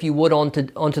confined, if you would,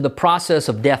 onto the process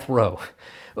of death row.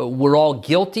 We're all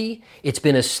guilty. It's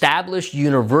been established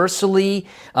universally,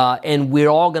 and we're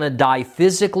all going to die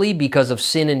physically because of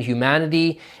sin in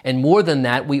humanity. And more than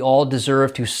that, we all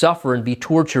deserve to suffer and be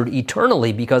tortured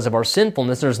eternally because of our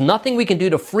sinfulness. There's nothing we can do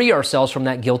to free ourselves from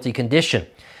that guilty condition.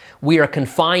 We are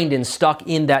confined and stuck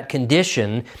in that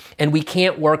condition, and we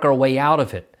can't work our way out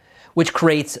of it, which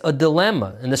creates a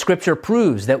dilemma. And the scripture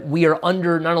proves that we are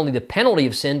under not only the penalty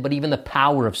of sin, but even the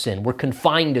power of sin. We're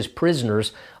confined as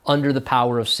prisoners under the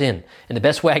power of sin. And the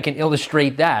best way I can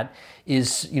illustrate that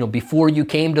is, before you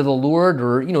came to the Lord,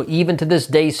 or, even to this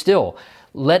day still,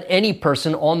 let any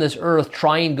person on this earth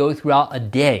try and go throughout a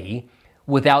day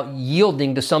without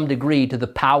yielding to some degree to the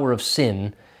power of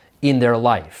sin in their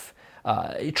life.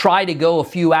 Try to go a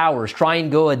few hours, try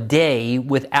and go a day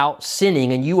without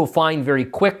sinning, and you will find very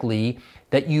quickly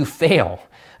that you fail,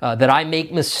 that I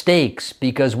make mistakes,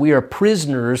 because we are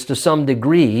prisoners to some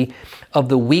degree of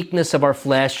the weakness of our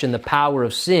flesh and the power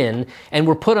of sin, and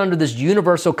we're put under this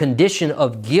universal condition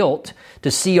of guilt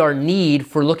to see our need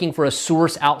for looking for a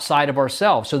source outside of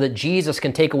ourselves, so that Jesus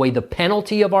can take away the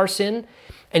penalty of our sin,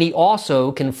 and he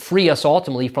also can free us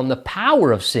ultimately from the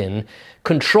power of sin,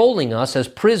 controlling us as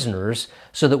prisoners,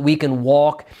 so that we can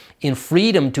walk in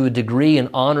freedom to a degree and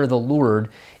honor the Lord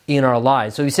in our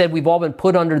lives. So he said we've all been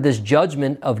put under this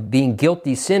judgment of being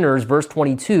guilty sinners. Verse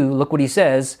 22, look what he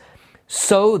says.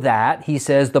 So that, he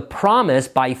says, the promise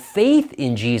by faith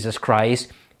in Jesus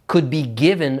Christ could be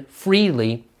given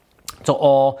freely to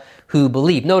all who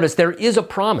believe. Notice there is a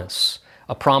promise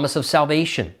of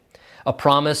salvation, a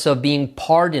promise of being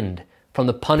pardoned from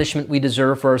the punishment we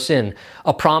deserve for our sin,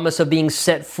 a promise of being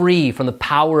set free from the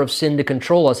power of sin to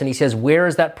control us. And he says, where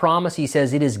is that promise? He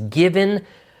says, it is given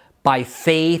by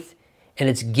faith, and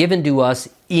it's given to us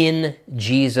in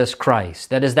Jesus Christ.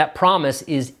 That is, that promise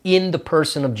is in the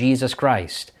person of Jesus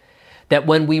Christ. That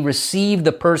when we receive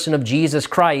the person of Jesus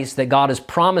Christ that God has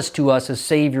promised to us as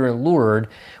Savior and Lord,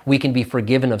 we can be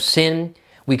forgiven of sin.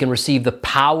 We can receive the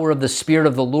power of the Spirit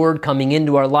of the Lord coming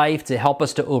into our life to help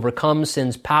us to overcome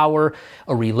sin's power,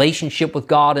 a relationship with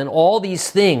God, and all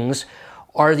these things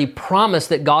are the promise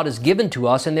that God has given to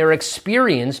us, and they're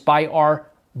experienced by our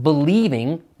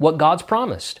believing what God's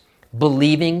promised,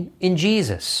 believing in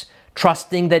Jesus,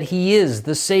 trusting that he is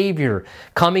the Savior,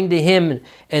 coming to him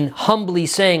and humbly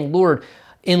saying, Lord,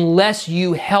 unless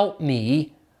you help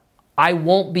me, I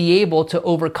won't be able to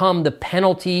overcome the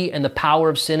penalty and the power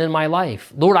of sin in my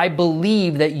life. Lord, I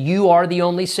believe that you are the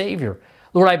only Savior.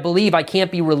 Lord, I believe I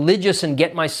can't be religious and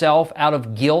get myself out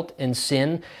of guilt and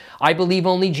sin. I believe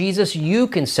only Jesus, you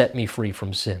can set me free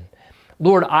from sin.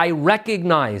 Lord, I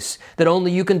recognize that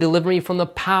only you can deliver me from the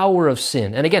power of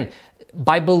sin. And again,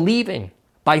 by believing,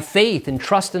 by faith and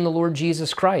trust in the Lord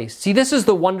Jesus Christ. See, this is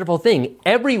the wonderful thing.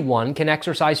 Everyone can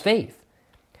exercise faith.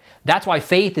 That's why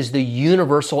faith is the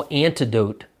universal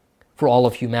antidote for all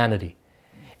of humanity.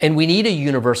 And we need a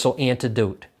universal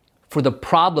antidote for the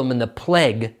problem and the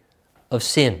plague of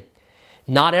sin.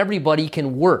 Not everybody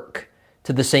can work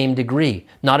to the same degree.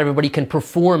 Not everybody can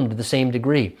perform to the same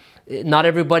degree. Not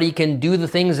everybody can do the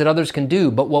things that others can do,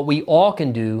 but what we all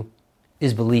can do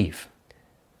is believe.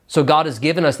 So God has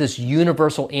given us this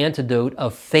universal antidote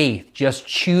of faith, just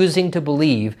choosing to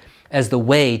believe as the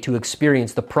way to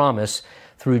experience the promise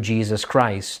through Jesus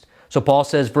Christ. So Paul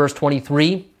says, verse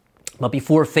 23, but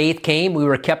before faith came, we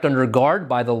were kept under guard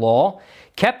by the law,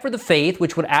 kept for the faith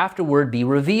which would afterward be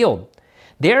revealed.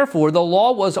 Therefore, the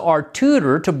law was our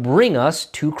tutor to bring us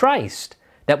to Christ,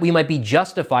 that we might be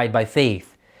justified by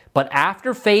faith. But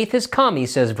after faith has come, he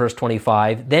says, verse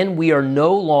 25, then we are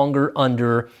no longer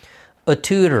under a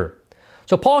tutor.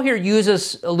 So Paul here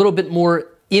uses a little bit more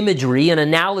imagery, an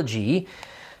analogy.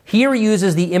 Here he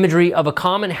uses the imagery of a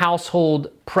common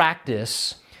household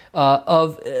practice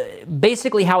of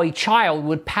basically how a child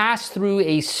would pass through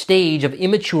a stage of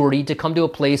immaturity to come to a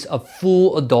place of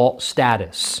full adult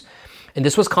status. And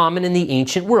this was common in the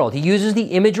ancient world. He uses the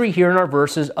imagery here in our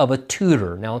verses of a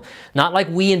tutor. Now, not like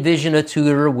we envision a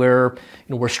tutor where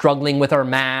we're struggling with our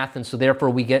math, and so therefore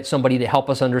we get somebody to help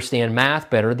us understand math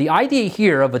better. The idea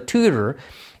here of a tutor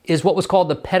is what was called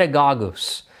the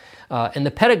pedagogos. And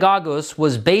the pedagogos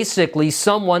was basically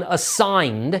someone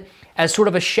assigned as sort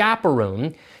of a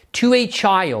chaperone to a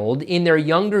child in their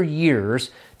younger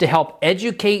years to help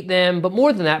educate them, but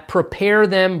more than that, prepare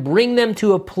them, bring them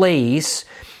to a place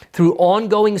through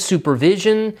ongoing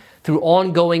supervision, through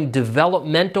ongoing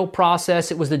developmental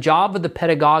process. It was the job of the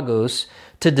pedagogos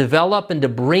to develop and to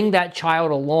bring that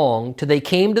child along till they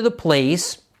came to the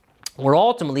place where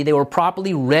ultimately they were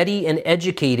properly ready and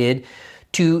educated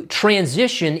to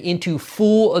transition into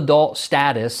full adult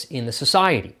status in the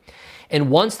society. And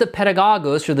once the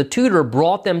pedagogos or the tutor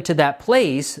brought them to that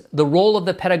place, the role of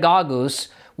the pedagogos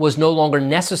was no longer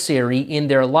necessary in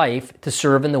their life to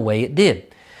serve in the way it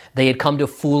did. They had come to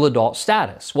full adult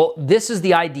status. Well, this is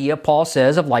the idea, Paul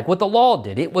says, of like what the law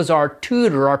did. It was our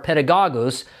tutor, our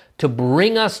pedagogos, to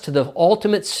bring us to the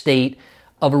ultimate state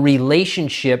of a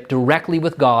relationship directly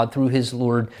with God through his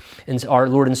our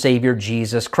Lord and Savior,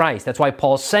 Jesus Christ. That's why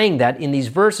Paul's saying that in these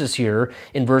verses here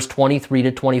in verse 23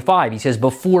 to 25. He says,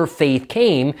 before faith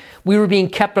came, we were being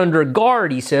kept under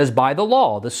guard, he says, by the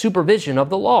law, the supervision of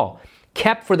the law,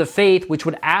 kept for the faith which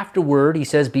would afterward, he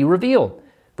says, be revealed.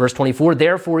 Verse 24,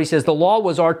 therefore, he says, the law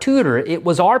was our tutor, it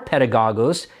was our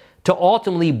pedagogos to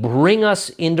ultimately bring us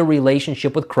into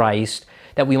relationship with Christ,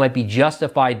 that we might be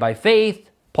justified by faith.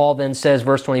 Paul then says,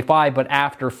 verse 25, but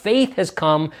after faith has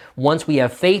come, once we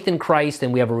have faith in Christ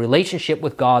and we have a relationship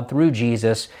with God through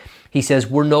Jesus, he says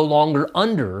we're no longer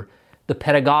under the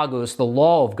pedagogos, the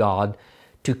law of God,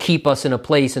 to keep us in a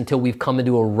place until we've come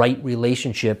into a right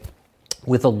relationship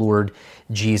with the Lord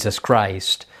Jesus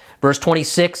Christ. Verse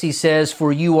 26, he says,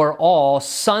 for you are all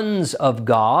sons of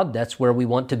God. That's where we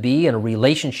want to be, in a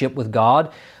relationship with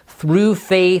God. Through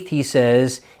faith, he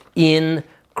says, in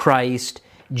Christ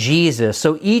Jesus.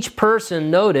 So each person,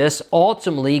 notice,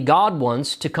 ultimately God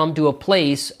wants to come to a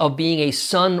place of being a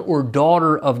son or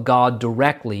daughter of God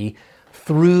directly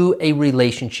through a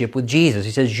relationship with Jesus.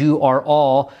 He says, you are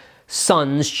all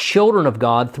sons, children of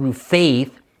God through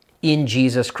faith in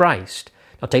Jesus Christ.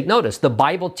 Now take notice, the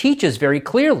Bible teaches very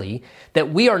clearly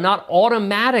that we are not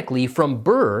automatically from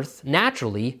birth,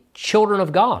 naturally, children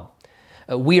of God.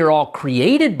 We are all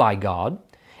created by God,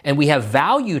 and we have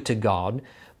value to God,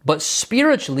 but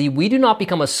spiritually, we do not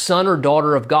become a son or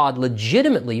daughter of God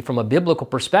legitimately from a biblical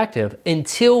perspective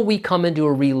until we come into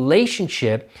a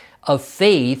relationship of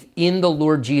faith in the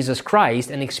Lord Jesus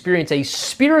Christ and experience a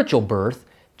spiritual birth,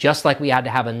 just like we had to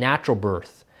have a natural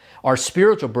birth. Our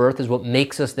spiritual birth is what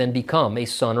makes us then become a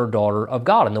son or daughter of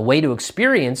God. And the way to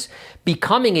experience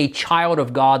becoming a child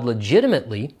of God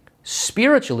legitimately,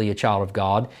 spiritually a child of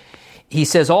God, he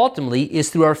says ultimately is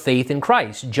through our faith in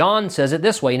Christ. John says it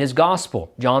this way in his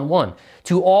gospel, John 1.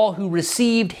 To all who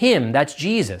received him, that's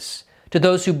Jesus, to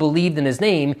those who believed in his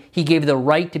name, he gave the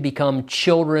right to become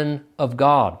children of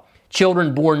God.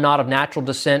 Children born not of natural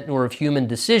descent nor of human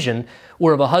decision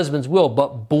or of a husband's will,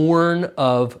 but born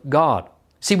of God.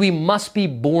 See, we must be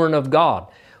born of God.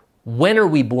 When are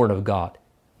we born of God?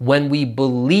 When we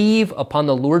believe upon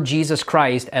the Lord Jesus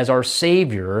Christ as our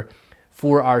Savior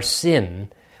for our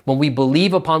sin, when we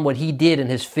believe upon what he did in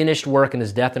his finished work and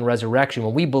his death and resurrection,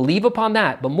 when we believe upon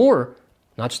that, but more,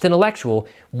 not just intellectual,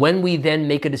 when we then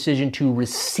make a decision to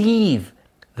receive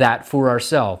that for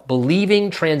ourselves, believing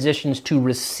transitions to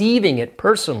receiving it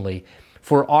personally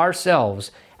for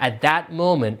ourselves, at that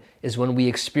moment is when we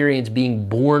experience being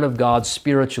born of God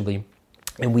spiritually,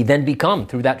 and we then become,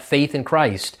 through that faith in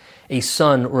Christ, a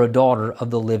son or a daughter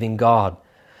of the living God.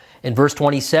 And verse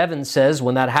 27 says,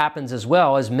 when that happens as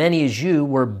well, as many as you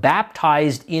were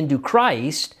baptized into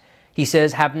Christ, he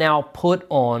says, have now put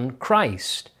on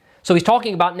Christ. So he's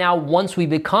talking about now once we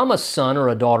become a son or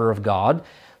a daughter of God,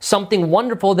 something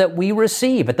wonderful that we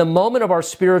receive. At the moment of our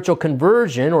spiritual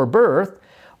conversion or birth,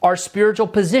 our spiritual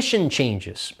position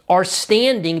changes. Our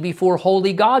standing before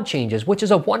holy God changes, which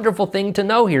is a wonderful thing to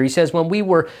know here. He says, when we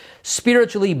were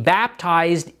spiritually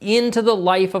baptized into the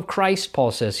life of Christ,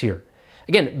 Paul says here.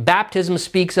 Again, baptism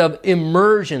speaks of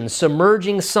immersion,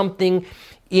 submerging something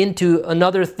into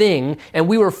another thing, and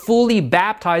we were fully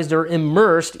baptized or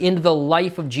immersed into the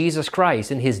life of Jesus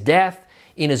Christ, in his death,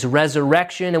 in his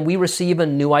resurrection, and we receive a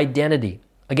new identity.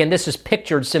 Again, this is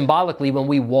pictured symbolically when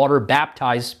we water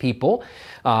baptize people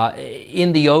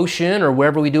in the ocean or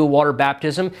wherever we do a water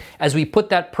baptism. As we put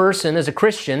that person as a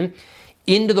Christian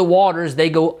into the waters,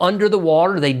 they go under the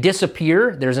water, they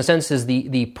disappear. There's a sense as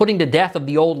the putting to death of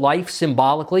the old life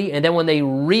symbolically, and then when they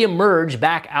reemerge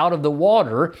back out of the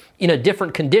water in a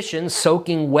different condition,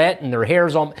 soaking wet and their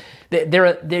hair's on,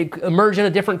 they emerge in a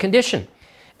different condition.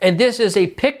 And this is a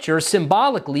picture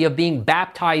symbolically of being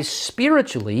baptized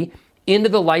spiritually into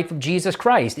the life of Jesus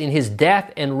Christ. In his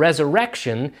death and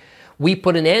resurrection, we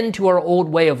put an end to our old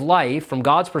way of life. From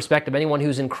God's perspective, anyone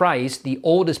who's in Christ, the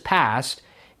old is past,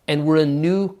 and we're a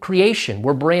new creation.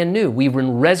 We're brand new. We've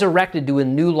been resurrected to a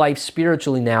new life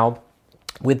spiritually now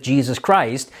with Jesus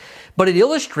Christ. But it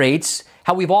illustrates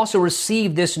how we've also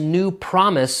received this new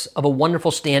promise of a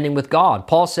wonderful standing with God.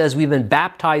 Paul says we've been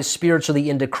baptized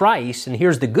spiritually into Christ, and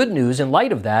here's the good news in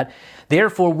light of that.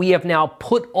 Therefore, we have now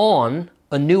put on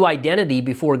a new identity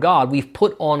before God. We've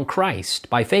put on Christ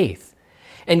by faith.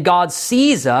 And God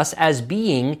sees us as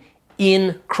being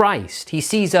in Christ. He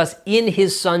sees us in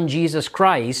his Son, Jesus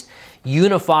Christ,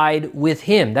 unified with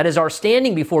him. That is, our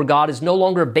standing before God is no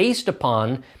longer based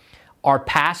upon our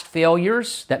past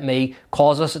failures that may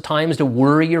cause us at times to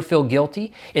worry or feel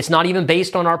guilty. It's not even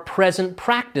based on our present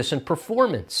practice and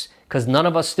performance, because none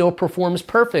of us still performs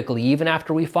perfectly even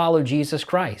after we follow Jesus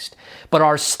Christ. But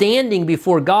our standing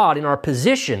before God in our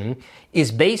position is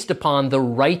based upon the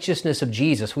righteousness of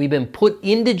Jesus. We've been put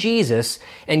into Jesus,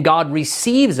 and God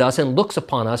receives us and looks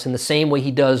upon us in the same way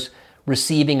he does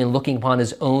receiving and looking upon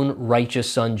his own righteous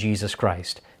Son, Jesus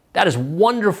Christ. That is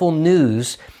wonderful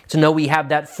news to know we have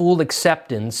that full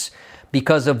acceptance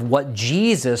because of what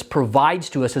Jesus provides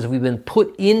to us as we've been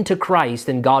put into Christ,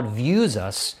 and God views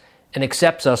us and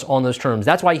accepts us on those terms.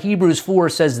 That's why Hebrews 4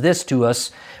 says this to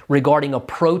us regarding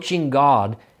approaching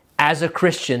God as a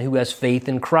Christian who has faith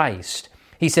in Christ.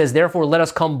 He says, therefore, let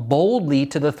us come boldly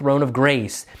to the throne of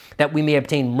grace, that we may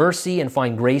obtain mercy and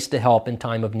find grace to help in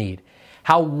time of need.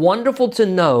 How wonderful to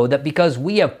know that because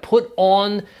we have put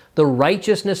on the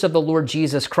righteousness of the Lord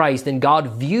Jesus Christ, and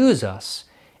God views us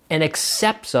and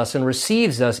accepts us and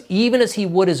receives us even as he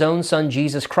would his own Son,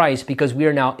 Jesus Christ, because we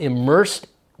are now immersed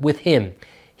with him,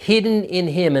 hidden in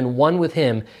him and one with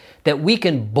him, that we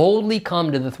can boldly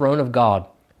come to the throne of God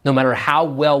no matter how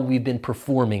well we've been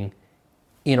performing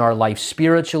in our life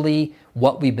spiritually,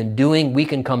 what we've been doing. We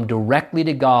can come directly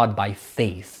to God by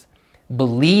faith,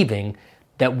 believing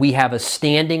that we have a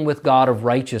standing with God of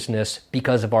righteousness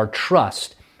because of our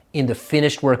trust in the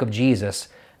finished work of Jesus,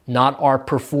 not our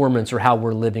performance or how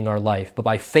we're living our life, but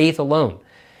by faith alone.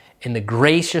 In the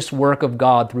gracious work of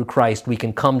God through Christ, we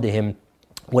can come to him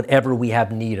whatever we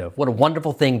have need of. What a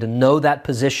wonderful thing to know that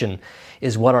position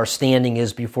is what our standing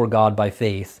is before God by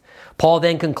faith. Paul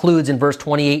then concludes in verse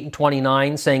 28 and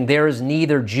 29 saying, there is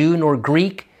neither Jew nor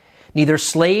Greek, neither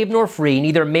slave nor free,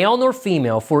 neither male nor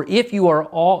female, for you are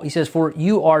all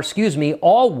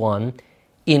one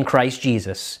in Christ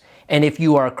Jesus. And if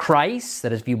you are Christ,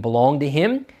 that is, if you belong to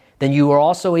him, then you are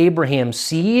also Abraham's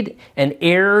seed and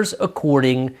heirs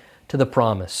according to the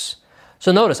promise.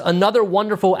 So notice, another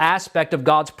wonderful aspect of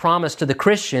God's promise to the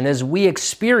Christian is we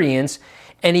experience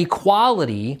an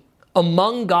equality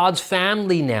among God's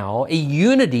family now, a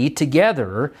unity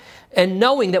together, and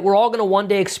knowing that we're all going to one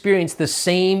day experience the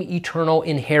same eternal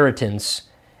inheritance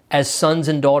as sons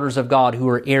and daughters of God who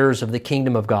are heirs of the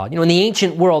kingdom of God. You know, in the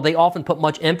ancient world, they often put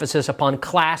much emphasis upon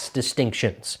class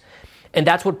distinctions. And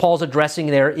that's what Paul's addressing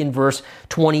there in verse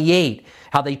 28,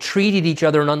 how they treated each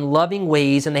other in unloving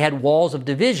ways and they had walls of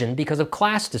division because of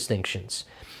class distinctions.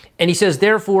 And he says,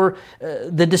 therefore,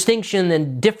 the distinction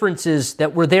and differences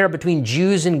that were there between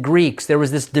Jews and Greeks, there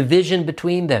was this division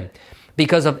between them.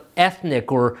 Because of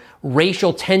ethnic or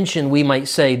racial tension, we might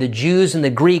say, the Jews and the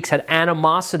Greeks had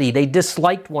animosity. They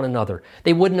disliked one another.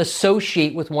 They wouldn't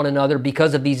associate with one another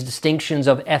because of these distinctions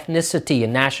of ethnicity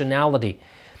and nationality.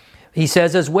 He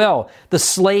says as well, the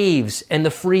slaves and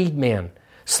the freedman.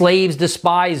 Slaves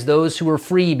despised those who were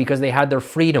free because they had their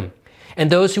freedom. And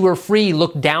those who were free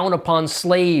looked down upon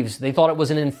slaves. They thought it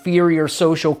was an inferior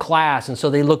social class, and so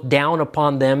they looked down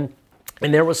upon them.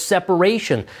 And there was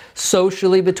separation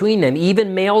socially between them,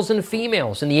 even males and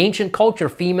females. In the ancient culture,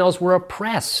 females were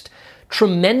oppressed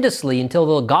tremendously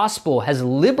until the gospel has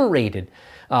liberated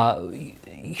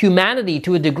humanity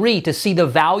to a degree to see the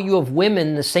value of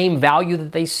women, the same value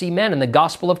that they see men. And the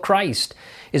gospel of Christ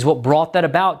is what brought that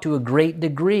about to a great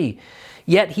degree.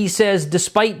 Yet he says,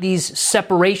 despite these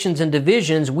separations and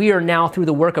divisions, we are now, through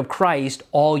the work of Christ,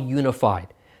 all unified.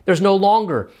 There's no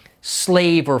longer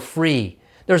slave or free.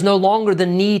 There's no longer the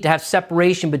need to have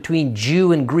separation between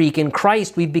Jew and Greek. In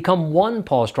Christ, we've become one,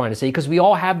 Paul's trying to say, because we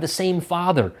all have the same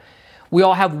Father. We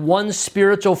all have one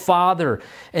spiritual Father.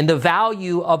 And the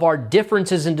value of our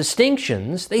differences and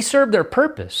distinctions, they serve their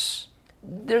purpose.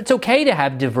 It's okay to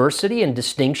have diversity and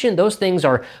distinction. Those things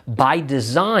are by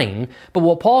design. But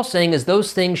what Paul's saying is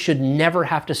those things should never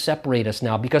have to separate us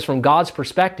now, because from God's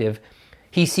perspective,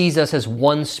 he sees us as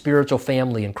one spiritual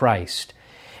family in Christ.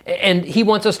 And he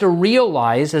wants us to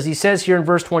realize, as he says here in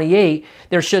verse 28,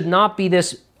 there should not be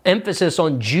this emphasis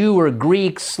on Jew or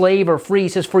Greek, slave or free. He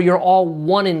says, for you're all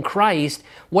one in Christ.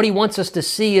 What he wants us to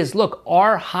see is, look,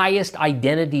 our highest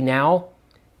identity now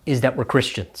is that we're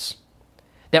Christians,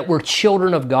 that we're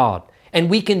children of God. And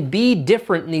we can be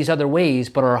different in these other ways,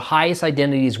 but our highest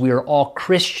identity is we are all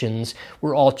Christians,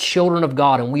 we're all children of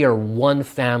God, and we are one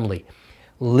family,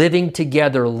 living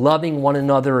together, loving one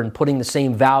another, and putting the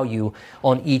same value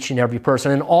on each and every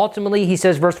person. And ultimately, he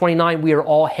says, verse 29, we are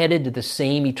all headed to the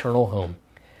same eternal home,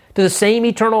 to the same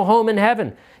eternal home in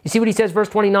heaven. You see what he says, verse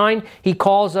 29? He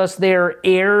calls us their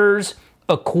heirs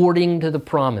according to the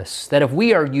promise, that if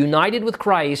we are united with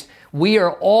Christ, we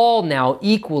are all now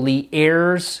equally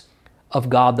heirs of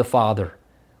God the Father.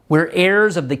 We're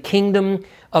heirs of the kingdom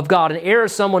of God. An heir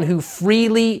is someone who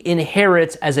freely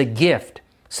inherits as a gift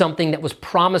something that was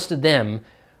promised to them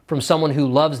from someone who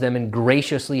loves them and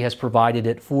graciously has provided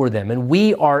it for them. And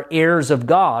we are heirs of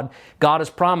God. God has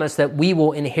promised that we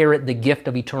will inherit the gift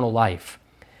of eternal life.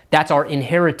 That's our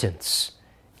inheritance,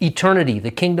 eternity,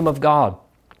 the kingdom of God.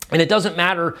 And it doesn't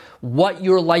matter what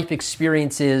your life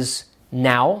experience is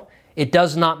now. It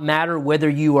does not matter whether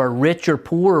you are rich or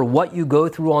poor or what you go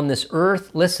through on this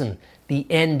earth. Listen, the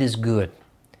end is good.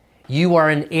 You are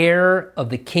an heir of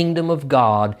the kingdom of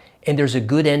God, and there's a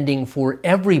good ending for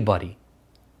everybody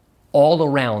all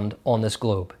around on this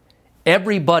globe.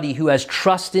 Everybody who has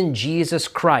trust in Jesus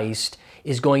Christ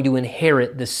is going to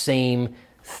inherit the same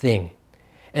thing.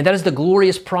 And that is the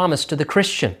glorious promise to the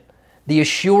Christian, the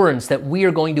assurance that we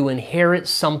are going to inherit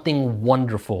something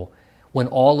wonderful when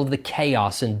all of the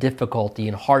chaos and difficulty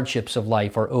and hardships of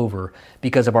life are over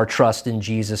because of our trust in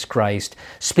Jesus Christ.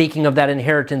 Speaking of that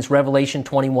inheritance, Revelation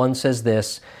 21 says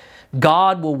this,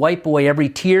 God will wipe away every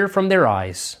tear from their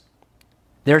eyes.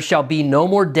 There shall be no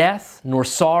more death, nor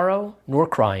sorrow, nor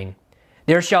crying.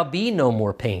 There shall be no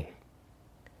more pain.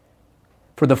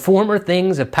 For the former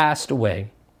things have passed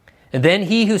away. And then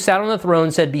he who sat on the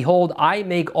throne said, behold, I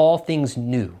make all things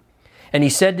new. And he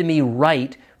said to me,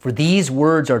 write, for these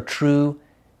words are true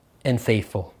and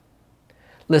faithful.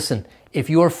 Listen, if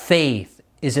your faith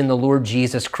is in the Lord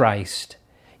Jesus Christ,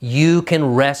 you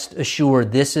can rest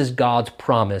assured this is God's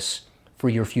promise for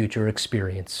your future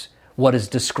experience, what is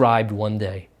described one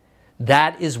day.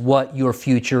 That is what your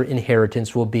future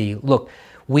inheritance will be. Look,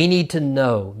 we need to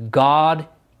know God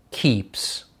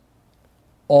keeps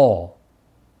all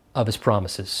of his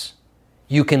promises.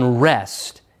 You can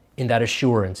rest in that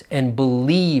assurance and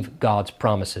believe God's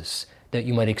promises that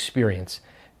you might experience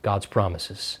God's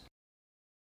promises.